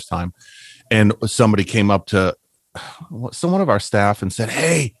the first time, and somebody came up to one of our staff and said,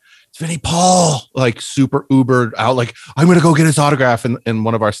 hey, it's Vinny Paul, like super Ubered out, like, I'm going to go get his autograph. And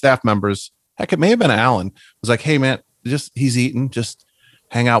one of our staff members, heck, it may have been Alan, was like, hey man, he's eating, just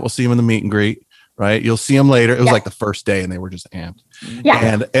hang out. We'll see him in the meet and greet, right? You'll see him later. It was like the first day, and they were just amped.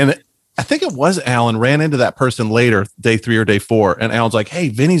 Yeah. And I think it was Alan ran into that person later, day 3 or day 4. And Alan's like, hey,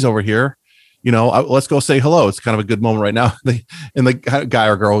 Vinny's over here. Let's go say hello. It's kind of a good moment right now. And the guy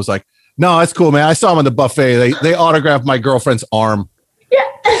or girl was like, no, that's cool, man. I saw him on the buffet. They autographed my girlfriend's arm. Yeah.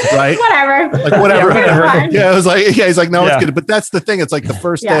 Right. Whatever. Like, whatever. Yeah. It was like, he's like, no, it's good. But that's the thing. It's like the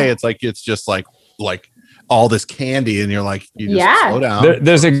first day, it's just like all this candy, and you're like, you just slow down.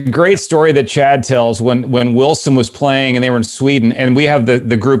 There's a great story that Chad tells when Wilson was playing and they were in Sweden, and we have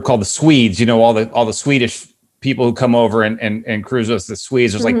the group called the Swedes, all the Swedish people who come over and cruise with the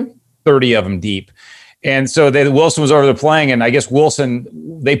Swedes. There's like 30 of them deep. And so Wilson was over there playing, and I guess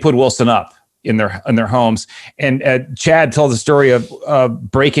they put Wilson up in their homes. And Chad tells the story of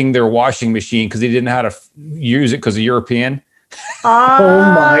breaking their washing machine because he didn't know how to use it because of European.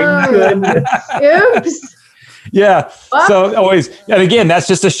 Oh my goodness. Oops. Yeah. Well, So always, and again, that's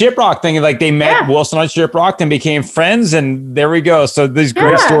just a Shiprock thing. Like they met Wilson on Shiprock and became friends, and there we go. So these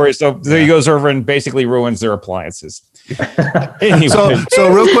great stories. So he goes over and basically ruins their appliances. Anyway.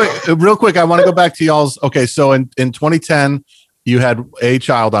 So real quick, I want to go back to y'all's. Okay, so in 2010, you had a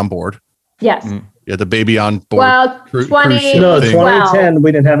child on board. Yes. You had the baby on board. Well, 2010,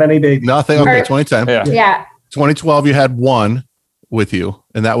 we didn't have any baby. Nothing. Okay, 2010. Yeah. 2012, you had one with you,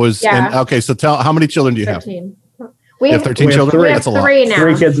 and that was. Yeah. And, okay, so how many children do you 13. have? We You have 13 children. We have That's a lot. 3 now.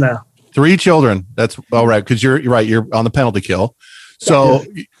 3 kids now. 3 children. That's all right because you're right. You're on the penalty kill. So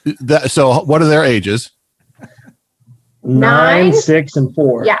so what are their ages? 9, 6, and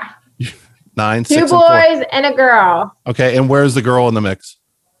 4. Yeah. 9, 2 6, boys and 4. and a girl. Okay, and where's the girl in the mix?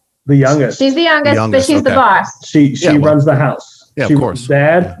 The youngest. She's the youngest, but she's the okay. boss. She runs the house. Yeah, she of course.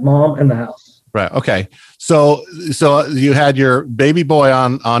 Dad, mom, and the house. Right. Okay. So you had your baby boy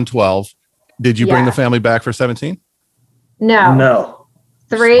on 12. Did you bring the family back for 17? No.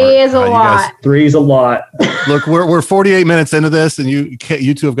 3 Smart. is a You lot. guys- 3 is a lot. Look, we're 48 minutes into this, and you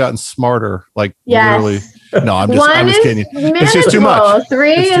two have gotten smarter. Like literally. Yes. No, I'm 1 just is kidding you. It's just too manageable. much.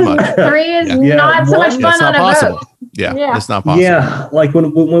 3 It's is too much. 3 is Yeah. not so much One- fun It's on not a possible. boat. Yeah, it's not possible. Yeah, like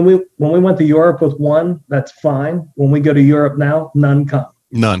when we went to Europe with 1, that's fine. When we go to Europe now, none come.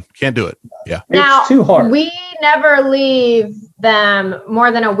 None. Can't do it. Yeah. Now, It's too hard. we never leave them more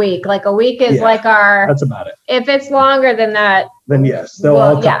than a week. Like a week is like our. That's about it. If it's longer than that, Then yes, they'll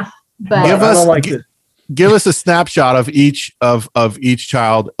all come. yeah. But Give I us don't like to. give us a snapshot of each of each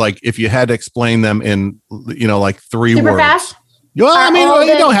child. Like if you had to explain them in like 3 super words. fast. Well, I Our mean, you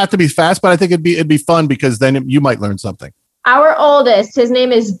oldest- don't have to be fast, but I think it'd be fun because then you might learn something. Our oldest, his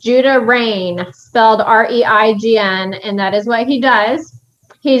name is Judah Rain, spelled Reign, and that is what he does.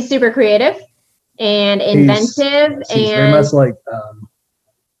 He's super creative and inventive, He's very and much like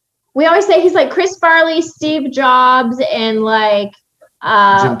we always say he's like Chris Farley, Steve Jobs, and like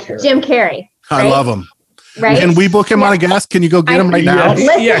Jim Carrey. I Right? love him. Right? Can we book him on a guest? Can you go get him right now?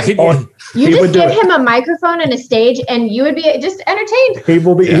 Listen, you he just would do give it. him a microphone and a stage, and you would be just entertained. He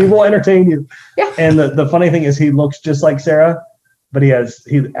will entertain you. Yeah. And the funny thing is, he looks just like Sarah, but he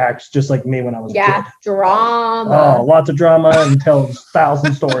acts just like me when I was a Yeah, kid. drama. Oh, lots of drama and tells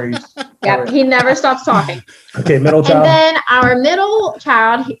 1,000 stories. Yeah, he never stops talking. Okay, middle And child. then our middle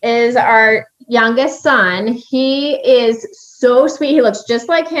child is our youngest son. He is so sweet. He looks just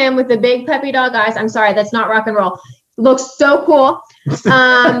like him with the big puppy dog eyes. I'm sorry, that's not rock and roll. Looks so cool.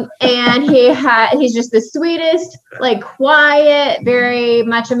 And he's just the sweetest, like quiet, very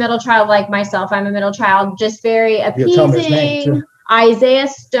much a middle child like myself. I'm a middle child, just very You tell me his name, appeasing. too. Isaiah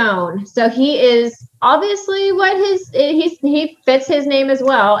Stone. So he is obviously what he fits his name as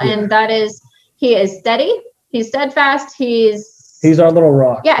well. And that is, he is steady. He's steadfast. He's our little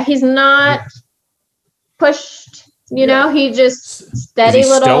rock. Yeah, he's not pushed, he just steady Is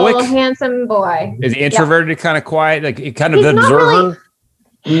he little stoic? handsome boy. Is he introverted, kind of quiet, like kind of He's the not observer?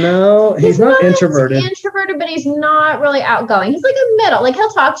 No, he's not introverted. Introverted, but he's not really outgoing. He's like a middle. Like he'll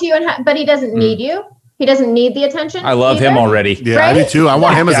talk to you, but he doesn't need you. He doesn't need the attention. I love him either. already. Yeah, I do Right? too. I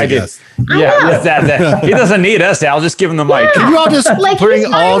want him as I a do. guest. Yeah, that. He doesn't need us. I'll just give him the mic. Can you all just Like, bring he's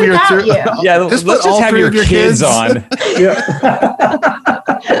fine all of your without you. Yeah, Just let's put all just have 3 your of your kids kids. on.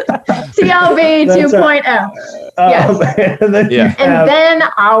 TLB That's 2.0. Yes. And then, Yeah. And then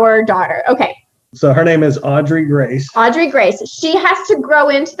our daughter. Okay. so her name is Audrey Grace. Audrey Grace. She has to grow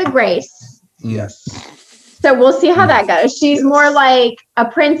into the Grace. Yes. So we'll see how that goes. She's more like a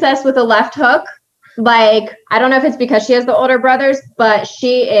princess with a left hook. Like, I don't know if it's because she has the older brothers, but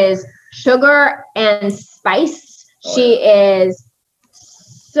she is sugar and spice. She is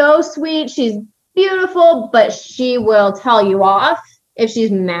so sweet. She's beautiful, but she will tell you off. If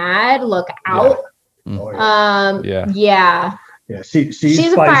she's mad, look out. Oh, Yeah. Yeah. Yeah. She's She's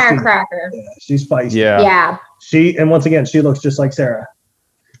a feisty. firecracker. Yeah, she's feisty. Yeah. And once again, she looks just like Sarah.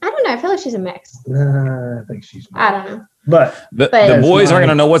 I don't know. I feel like she's a mix. I think she's. I don't know. But The But- boys aren't going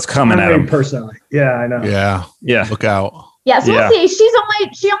to know what's coming at them. personally. Yeah, I know. Yeah. Yeah. Look out. Yeah, so Yeah. we'll see.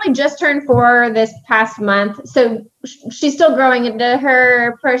 She only just turned 4 this past month, so she's still growing into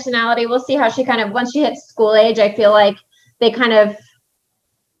her personality. We'll see how she once she hits school age, I feel like they kind of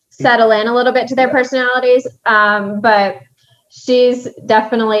settle in a little bit to their personalities. But she's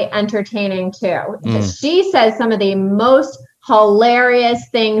definitely entertaining too. She says some of the most hilarious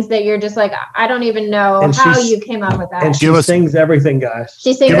things that you're just like, I don't even know And how she's- you came up with that. And she Give us- sings everything, guys.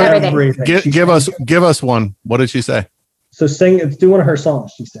 She sings Give us everything. She Give sings us one. What did she say? So do one of her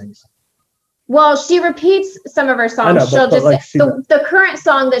songs. She sings. Well, she repeats some of her songs. I know, She'll but just like the current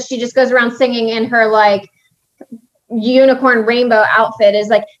song that she just goes around singing in her like unicorn rainbow outfit is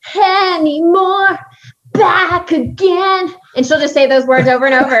like anymore, back again. And she'll just say those words over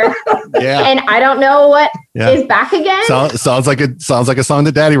and over. Yeah. And I don't know what is back again. Sounds like a song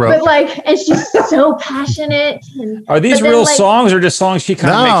that Daddy wrote. But like, and she's so passionate. Are these real songs or just songs she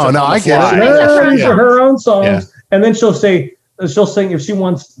kind of makes up? No, I get it. No, these are her own songs. Yeah. And then she'll sing if she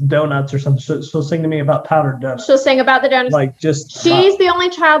wants donuts or something. She'll sing to me about powdered donuts. She'll sing about the donuts. Like she's the only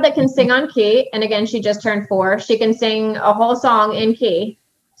child that can sing on key. And again, she just turned 4. She can sing a whole song in key.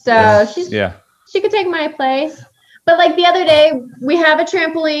 So she could take my place. But like the other day, we have a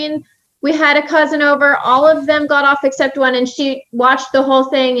trampoline. We had a cousin over. All of them got off except one, and she watched the whole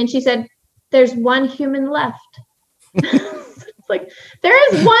thing. And she said, "There's one human left." It's like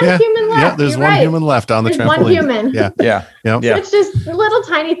there is one human left. Yeah, there's one human left on the trampoline. One human. Yeah. It's just little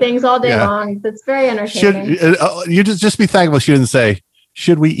tiny things all day long. That's very entertaining. You just be thankful she didn't say,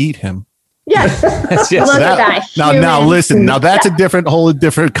 "Should we eat him?" Yes. Look at that. Now listen. Now that's a whole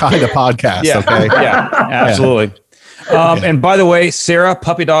different kind of podcast. Yeah. Okay. Yeah. Absolutely. And by the way, Sarah,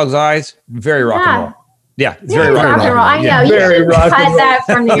 Puppy Dog's Eyes, very rock and roll. Yeah, it's very rock and roll. I know. You should cut that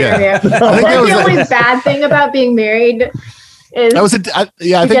from the interview. That's the only bad thing about being married is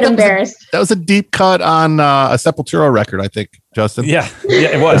I think embarrassed. That was a deep cut on a Sepultura record, I think, Justin. Yeah,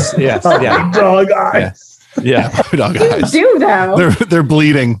 it was. Yes. Puppy Dog Eyes. Yeah. Puppy Dog Eyes. You do though. They're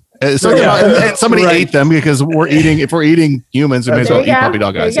bleeding. So and somebody ate them because we're eating. If we're eating humans, we may as well eat Puppy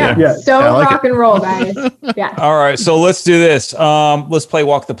Dog Eyes. Yeah. So rock and roll, guys. Yeah. All right, so let's do this. Let's play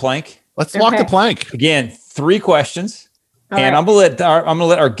Walk the Plank. Let's walk the plank again. 3 questions, and I'm gonna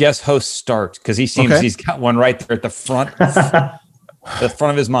let our guest host start because he seems he's got one right there at the front, the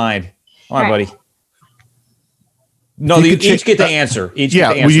front of his mind. Come on, buddy. No, you each get to answer. Each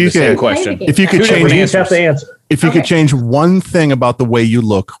get to answer the same question. If you could change, you have to answer. If you could change one thing about the way you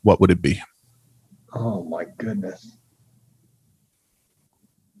look, what would it be? Oh my goodness.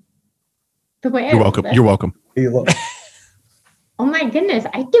 The way You're welcome. You're welcome. You look. Oh my goodness,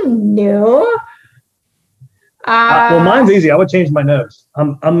 I don't know. Well, mine's easy. I would change my nose.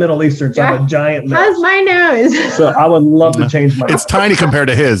 I'm Middle Eastern, so I have a giant nose. How's my nose? So I would love to change my nose. It's tiny compared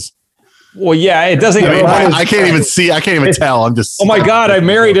to his. Well, yeah, it doesn't. I can't even see. I can't even tell. I'm just. Oh my God! I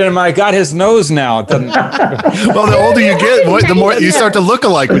married him. I got his nose now. It doesn't. Well, the older you get, the more you start to look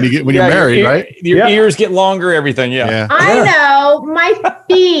alike when you're married, right? Your ears get longer. Everything. Yeah. I know. My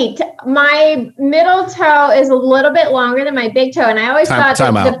feet. My middle toe is a little bit longer than my big toe, and I always thought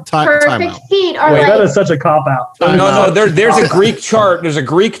the perfect feet are like. That is such a cop out. No. There's a Greek chart. There's a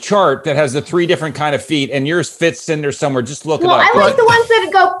Greek chart that has the 3 different kind of feet, and yours fits in there somewhere. Just look it up. I like the ones that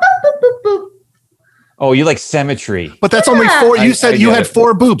go boop boop boop boop. Oh, you like symmetry. But that's only 4. You said you had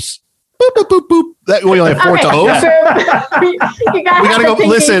 4 boops. Boop, boop, boop, boop. That we only have 4 toes. We gotta go.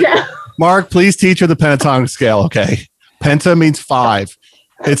 Listen, Mark, please teach her the pentatonic scale. Okay. Penta means 5.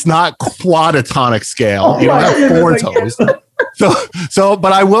 It's not quadatonic scale. You don't have 4 toes. So,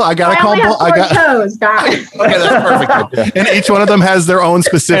 but I gotta call. I got toes, guys. Okay, that's perfect. And each one of them has their own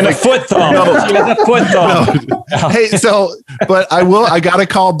specific. And a foot thumb. Hey, but I gotta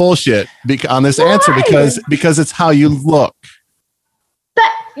call bullshit on this answer because it's how you look. But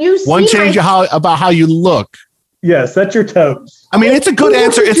you see one change about how you look. Yes, that's your toes. I mean, it's a good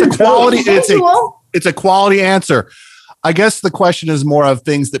answer. It's a quality. It's a quality answer. I guess the question is more of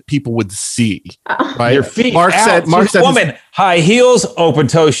things that people would see, right? Your feet. Mark said, woman, high heels, open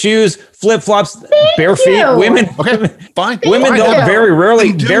toe shoes, flip flops, bare feet. Women, okay, fine. Women don't very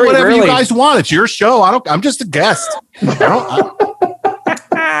rarely. Do very whatever rarely. you guys want. It's your show. I'm just a guest.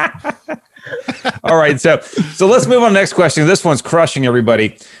 All right, so let's move on to the next question. This one's crushing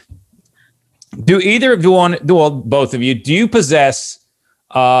everybody. Do either of you both of you, do you possess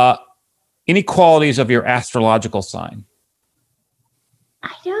any qualities of your astrological sign?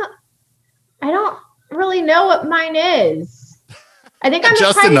 I don't really know what mine is. I think I'm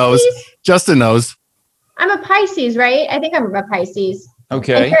Justin a Pisces. Justin knows. I'm a Pisces, right? I think I'm a Pisces.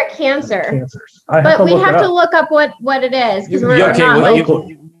 Okay. And you're a Cancer. Cancers. But we have to look up what it is because we're not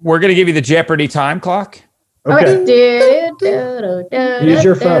we're going to give you the Jeopardy time clock. Okay. Use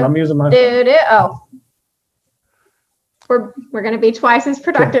your phone. I'm using my phone. Oh. We're going to be twice as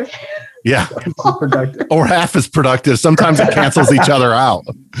productive. Yeah. Or half as productive. Sometimes it cancels each other out.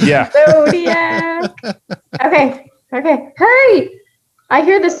 Yeah. Zodiac. Okay. Hurry. I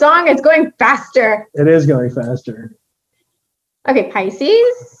hear the song. It's going faster. It is going faster. Okay.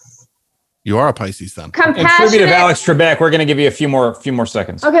 Pisces. You are a Pisces then. Compassionate. In tribute of Alex Trebek, we're going to give you a few more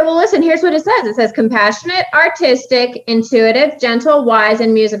seconds. Okay. Well, listen, here's what it says. It says compassionate, artistic, intuitive, gentle, wise,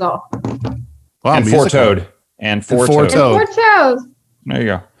 and musical. Wow, and four-toed. And four-toed. There you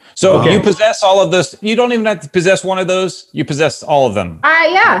go. So you possess all of this. You don't even have to possess one of those. You possess all of them.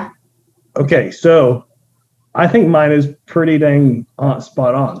 Yeah. Okay, so I think mine is pretty dang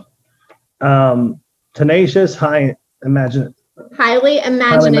spot on. Tenacious, highly imaginative,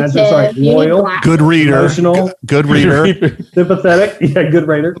 loyal, good reader, emotional, good reader, sympathetic, good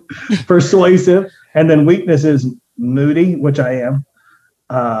reader, persuasive, and then weakness is moody, which I am.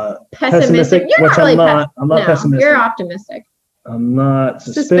 Pessimistic. You're which not really I'm not pessimistic. You're optimistic. I'm not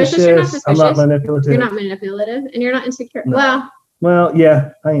suspicious. You're not suspicious. I'm not manipulative. You're not manipulative, and you're not insecure. No. Well,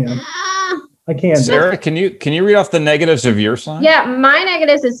 yeah, I am. I can. Sarah, can you read off the negatives of your sign? Yeah, my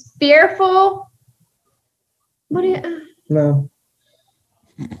negatives is fearful. What do you? No.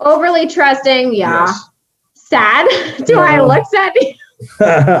 Overly trusting. Yeah. Yes. Sad. Do I look sad?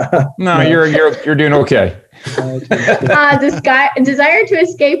 No, you're doing okay. Desire to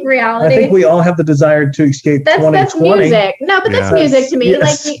escape reality. I think we all have the desire to escape. That's music. No, but that's music to me.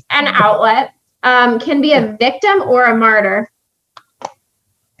 Yes. Like an outlet. Can be a victim or a martyr.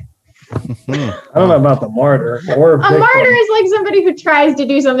 I don't know about the martyr or a martyr is like somebody who tries to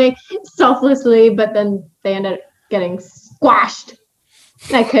do something selflessly, but then they end up getting squashed.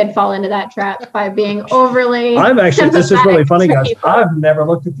 I could fall into that trap by being overly. This is really funny, guys. I've never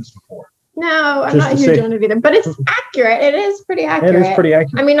looked at this before. No, I'm not huge on it either, but it's accurate. It is pretty accurate. It is pretty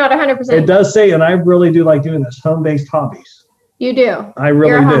accurate. I mean, not 100%. It does say, and I really do like doing this, home-based hobbies. You do. I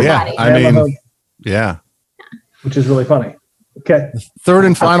really do. Yeah, yeah. Which is really funny. Okay. Third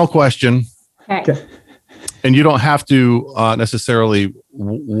and final question. Okay. And you don't have to necessarily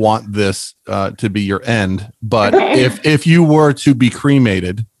want this to be your end, but if you were to be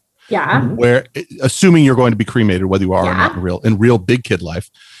cremated, where assuming you're going to be cremated, whether you are or not in real big kid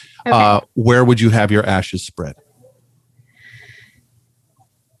life, where would you have your ashes spread?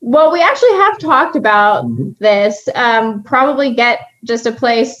 Well, we actually have talked about this. Probably get just a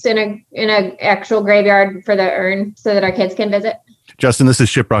place in a actual graveyard for the urn so that our kids can visit. Justin, this is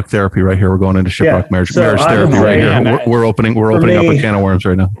Shiprock therapy right here. We're going into Shiprock marriage therapy right here. We're opening up a can of worms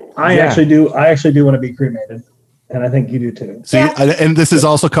right now. I actually do want to be cremated, and I think you do too. See, and this is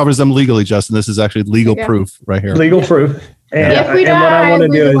also covers them legally, Justin. This is actually legal proof right here. Legal proof. And, if we die, what I want to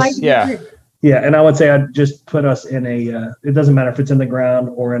do is yeah, and I would say I'd just put us in a. It doesn't matter if it's in the ground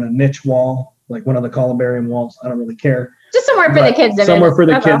or in a niche wall, like one of the columbarium walls. I don't really care. Just somewhere for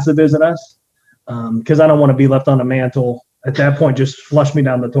the kids to visit us, because I don't want to be left on a mantle. At that point, just flush me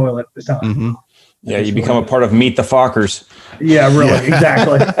down the toilet. Yeah, you become a part of Meet the Fockers. Yeah, really,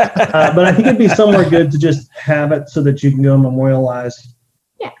 exactly. But I think it'd be somewhere good to just have it so that you can go memorialize,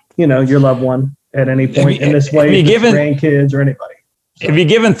 your loved one at any point in this way. Have you given grandkids or anybody? So. Have you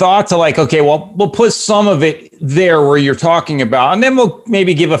given thought to like, okay, well, we'll put some of it there where you're talking about, and then we'll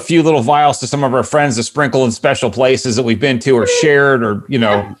maybe give a few little vials to some of our friends to sprinkle in special places that we've been to or shared, or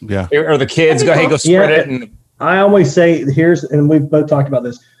or the kids go, hey, go spread it. And I always say, and we've both talked about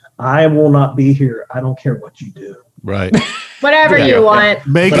this, I will not be here. I don't care what you do. Right. Whatever you want.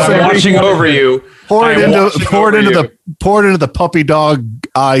 I'm watching over you. Pour it into the puppy dog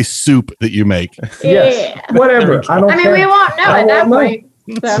eye soup that you make. Yes. Whatever. We won't know at that point.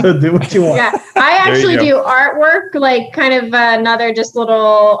 So do what you want. Yeah. I actually do artwork, like kind of another just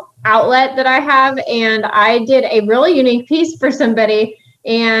little outlet that I have. And I did a really unique piece for somebody.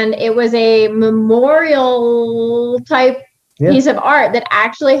 And it was a memorial type piece of art that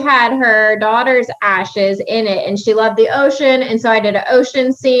actually had her daughter's ashes in it. And she loved the ocean. And so I did an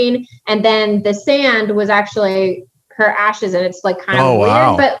ocean scene. And then the sand was actually her ashes. And it's like kind of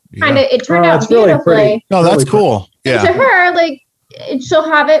weird, but kind of, it turned out beautifully. Really no, that's cool. Yeah. To her, like, she'll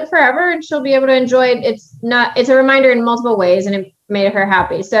have it forever and she'll be able to enjoy it. It's a reminder in multiple ways, and it made her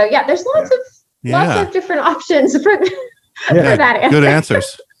happy. So there's lots of different options for that. Good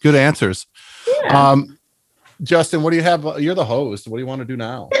answers. Good answers. Yeah. Justin, what do you have? You're the host. What do you want to do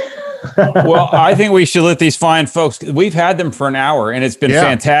now? Well, I think we should let these fine folks. We've had them for an hour, and it's been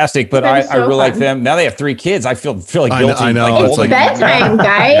fantastic. But I really like them. Now they have 3 kids. I feel like guilty. I know. It's bedtime,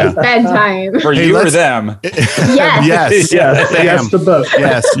 guys. Bedtime for you or them. Yes. Yes, to both.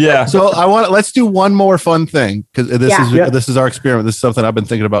 Yes. Yeah. So let's do one more fun thing, because this is our experiment. This is something I've been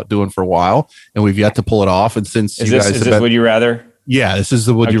thinking about doing for a while, and we've yet to pull it off. And since is this would you rather? Yeah, this is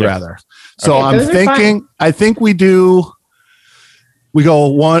the would you rather. So I'm thinking. I think we go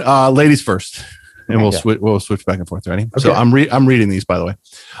one ladies first, and we'll switch back and forth. Ready? Okay. So I'm reading these, by the way.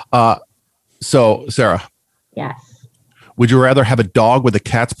 So Sarah. Yes. Would you rather have a dog with a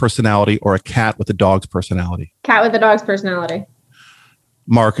cat's personality or a cat with a dog's personality? Cat with a dog's personality.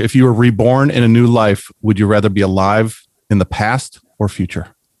 Mark, if you were reborn in a new life, would you rather be alive in the past or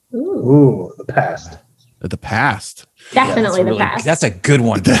future? Ooh, the past. The past. Definitely the past. That's a good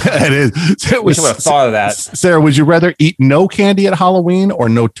one. It is. We should have thought of that. Sarah, would you rather eat no candy at Halloween or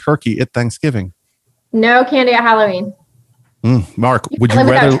no turkey at Thanksgiving? No candy at Halloween. Mark, would you Live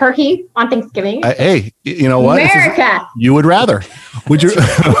without rather? turkey on Thanksgiving? Hey, you know what? America. You would rather? Would you,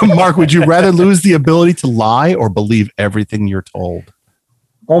 Mark? Would you rather lose the ability to lie or believe everything you're told?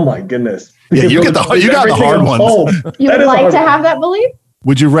 Oh my goodness. Yeah, you got the hard ones. You would like to have that belief?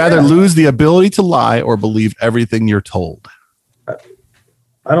 Would you rather lose the ability to lie or believe everything you're told?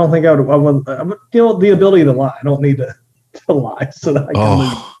 I don't think I would the ability to lie. I don't need to lie so that I can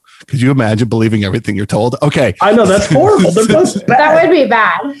leave. Could you imagine believing everything you're told? Okay. I know that's horrible. They're both bad. That would be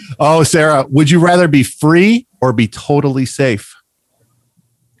bad. Oh, Sarah, would you rather be free or be totally safe?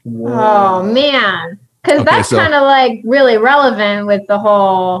 Whoa. Oh man. Because that's so- kind of like really relevant with the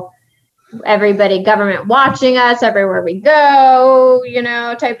whole everybody government watching us everywhere we go,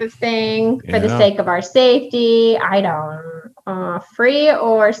 type of thing for the sake of our safety. I don't free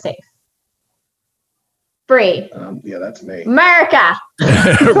or safe? Free. Yeah, that's me. America.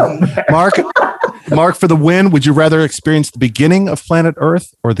 Mark, for the win, would you rather experience the beginning of planet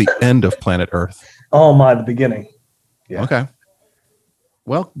Earth or the end of planet Earth? Oh my, the beginning. Yeah. Okay.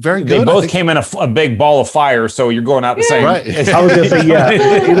 Well, very good. They both came in a big ball of fire, so you're going out the same. Right. I was going to say, yeah,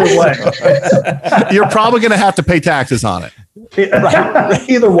 either way. You're probably going to have to pay taxes on it. Right.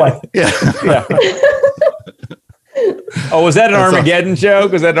 Either way. Yeah. Oh, was that an Armageddon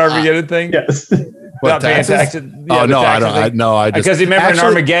joke? Was that an Armageddon thing? Yes. What, Not paying taxes? taxes? Oh, no, I taxes don't. I just because remember in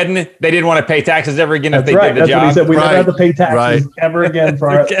Armageddon, they didn't want to pay taxes ever again if they did the That's job. what he said. We Right. never have to pay taxes ever again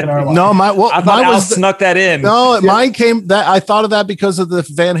in our life. No, I thought mine Al was snuck that in. No, mine came that I thought of that because of the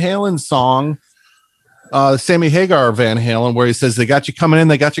Van Halen song, Sammy Hagar Van Halen, where he says they got you coming in,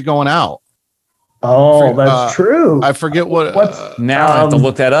 they got you going out. Oh, that's true. I forget what. Now I have to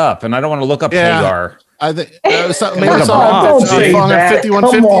look that up, and I don't want to look up Hagar. I think something Look maybe up song Rob. Don't say song that. 5150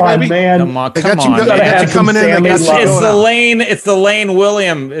 Come on, maybe. man. Come on, They come got you, on. they got have you coming in. They some got Sammy you It's going the out. Lane. It's the Lane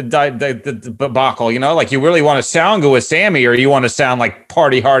William the debacle. Like you really want to sound good with Sammy, or you want to sound like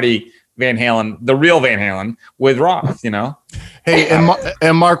party hardy Van Halen, the real Van Halen with Roth. Hey,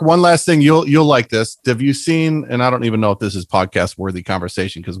 and Mark, one last thing. You'll like this. Have you seen? And I don't even know if this is podcast worthy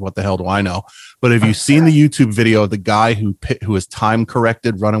conversation because what the hell do I know? But have you seen the YouTube video of the guy who is time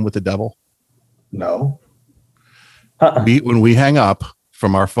corrected running with the devil? No. When we hang up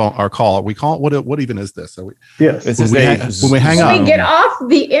from our phone, our call, we call it what even is this? Yes. This When is we hang up, We get off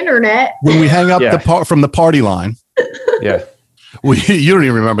the internet. when we hang up from the party line, Yeah. you don't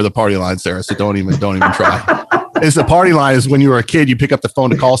even remember the party line, Sarah. So don't even try. It's the party line is when you were a kid, you pick up the phone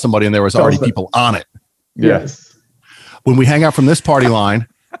to call somebody, and there was already people on it. Yes. When we hang out from this party line,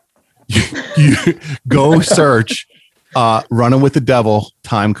 you go search "Running with the Devil"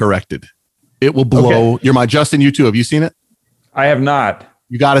 time corrected. It will blow your mind. Justin, you too. Have you seen it? I have not.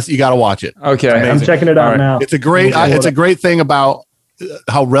 You got to watch it. Okay. I'm checking it out now. It's a great thing about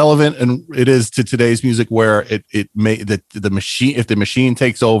how relevant and it is to today's music, where the machine, if the machine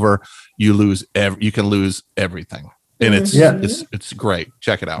takes over, you can lose everything. And it's great.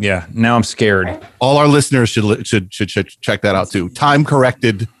 Check it out. Yeah. Now I'm scared. All our listeners should check that out too. Time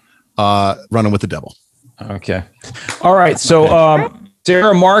corrected, Running with the Devil. Okay. All right. So,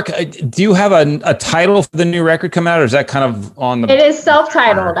 Sarah, Mark, do you have a title for the new record coming out, or is that kind of on the? It is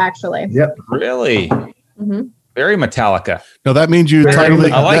self-titled, actually. Yep. Really? Mm-hmm. Very Metallica. No, that means you titled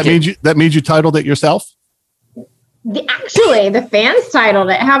it. I like that means you titled it yourself. Actually, the fans titled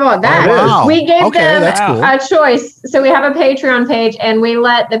it. How about that? Oh, wow. We gave them that's cool. a choice. So we have a Patreon page, and we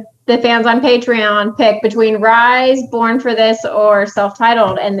let the fans on Patreon pick between Rise, Born for This, or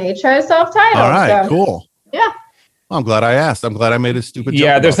self-titled, and they chose self-titled. All right, so, cool. Yeah. Well, I'm glad I asked. I'm glad I made a stupid joke.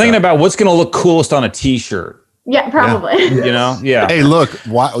 Yeah, they're thinking about what's going to look coolest on a T-shirt. Yeah, probably. Yeah. Hey, look,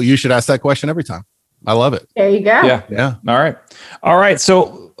 you should ask that question every time. I love it. There you go. Yeah. All right.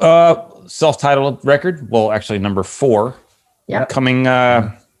 So, self-titled record. Well, actually, number 4. Yep. Coming.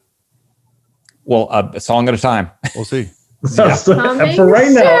 A song at a time. We'll see. Coming For right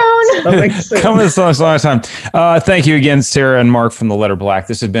now. soon. Coming a song at a time. Thank you again, Sarah and Mark from The Letter Black.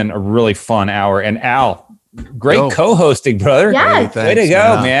 This has been a really fun hour. And Al, great co-hosting, brother. Yes. Way to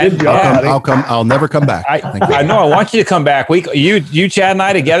go, man. Good job. I'll never come back. I know. I want you to come back. You, Chad, and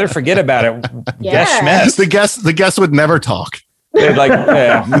I together. Forget about it. Yeah. Schmess. The guests would never talk. We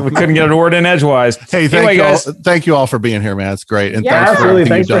couldn't get a word in edgewise. Hey, thank you all for being here, man. It's great. And Yeah, absolutely.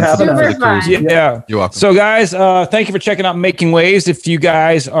 Thanks Thanks for having us. Super fun. Yeah. You're welcome. So, guys, thank you for checking out Making Waves. If you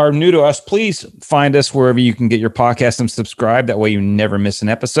guys are new to us, please find us wherever you can get your podcast and subscribe. That way you never miss an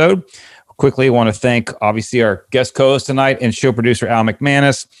episode. Quickly, I want to thank, obviously, our guest co-host tonight and show producer, Al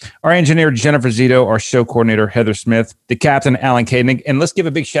McManus, our engineer, Jennifer Zito, our show coordinator, Heather Smith, the captain, Alan Koenig, and let's give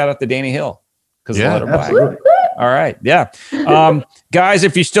a big shout out to Danny Hill. Yeah, absolutely. All right. Yeah. Guys,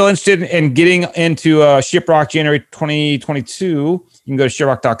 if you're still interested in getting into Shiprock January 2022, you can go to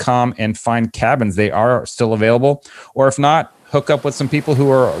shiprock.com and find cabins. They are still available. Or if not, hook up with some people who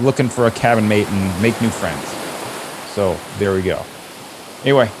are looking for a cabin mate and make new friends. So there we go.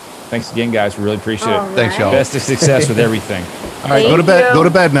 Anyway, thanks again, guys. We really appreciate it. Thanks, y'all. Best of success with everything. All right, go to bed. Go to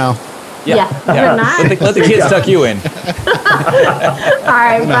bed now. Yeah. Good night. Let the kids tuck you in. All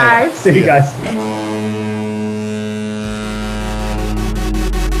right. Bye. See you guys.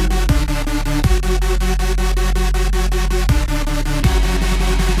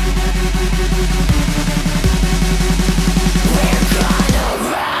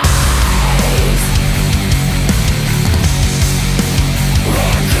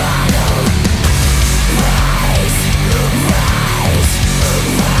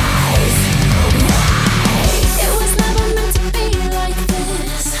 It was never meant to be like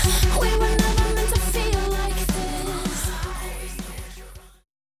this. We were never meant to feel like this.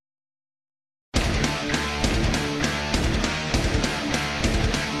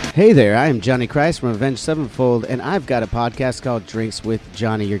 Hey there, I am Johnny Christ from Avenged Sevenfold, and I've got a podcast called Drinks with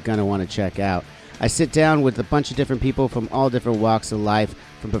Johnny you're going to want to check out. I sit down with a bunch of different people from all different walks of life,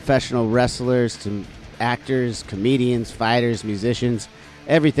 from professional wrestlers to actors, comedians, fighters, musicians,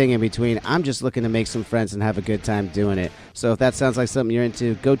 everything in between. I'm just looking to make some friends and have a good time doing it. So if that sounds like something you're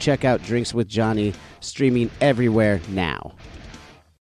into, go check out Drinks with Johnny, streaming everywhere now.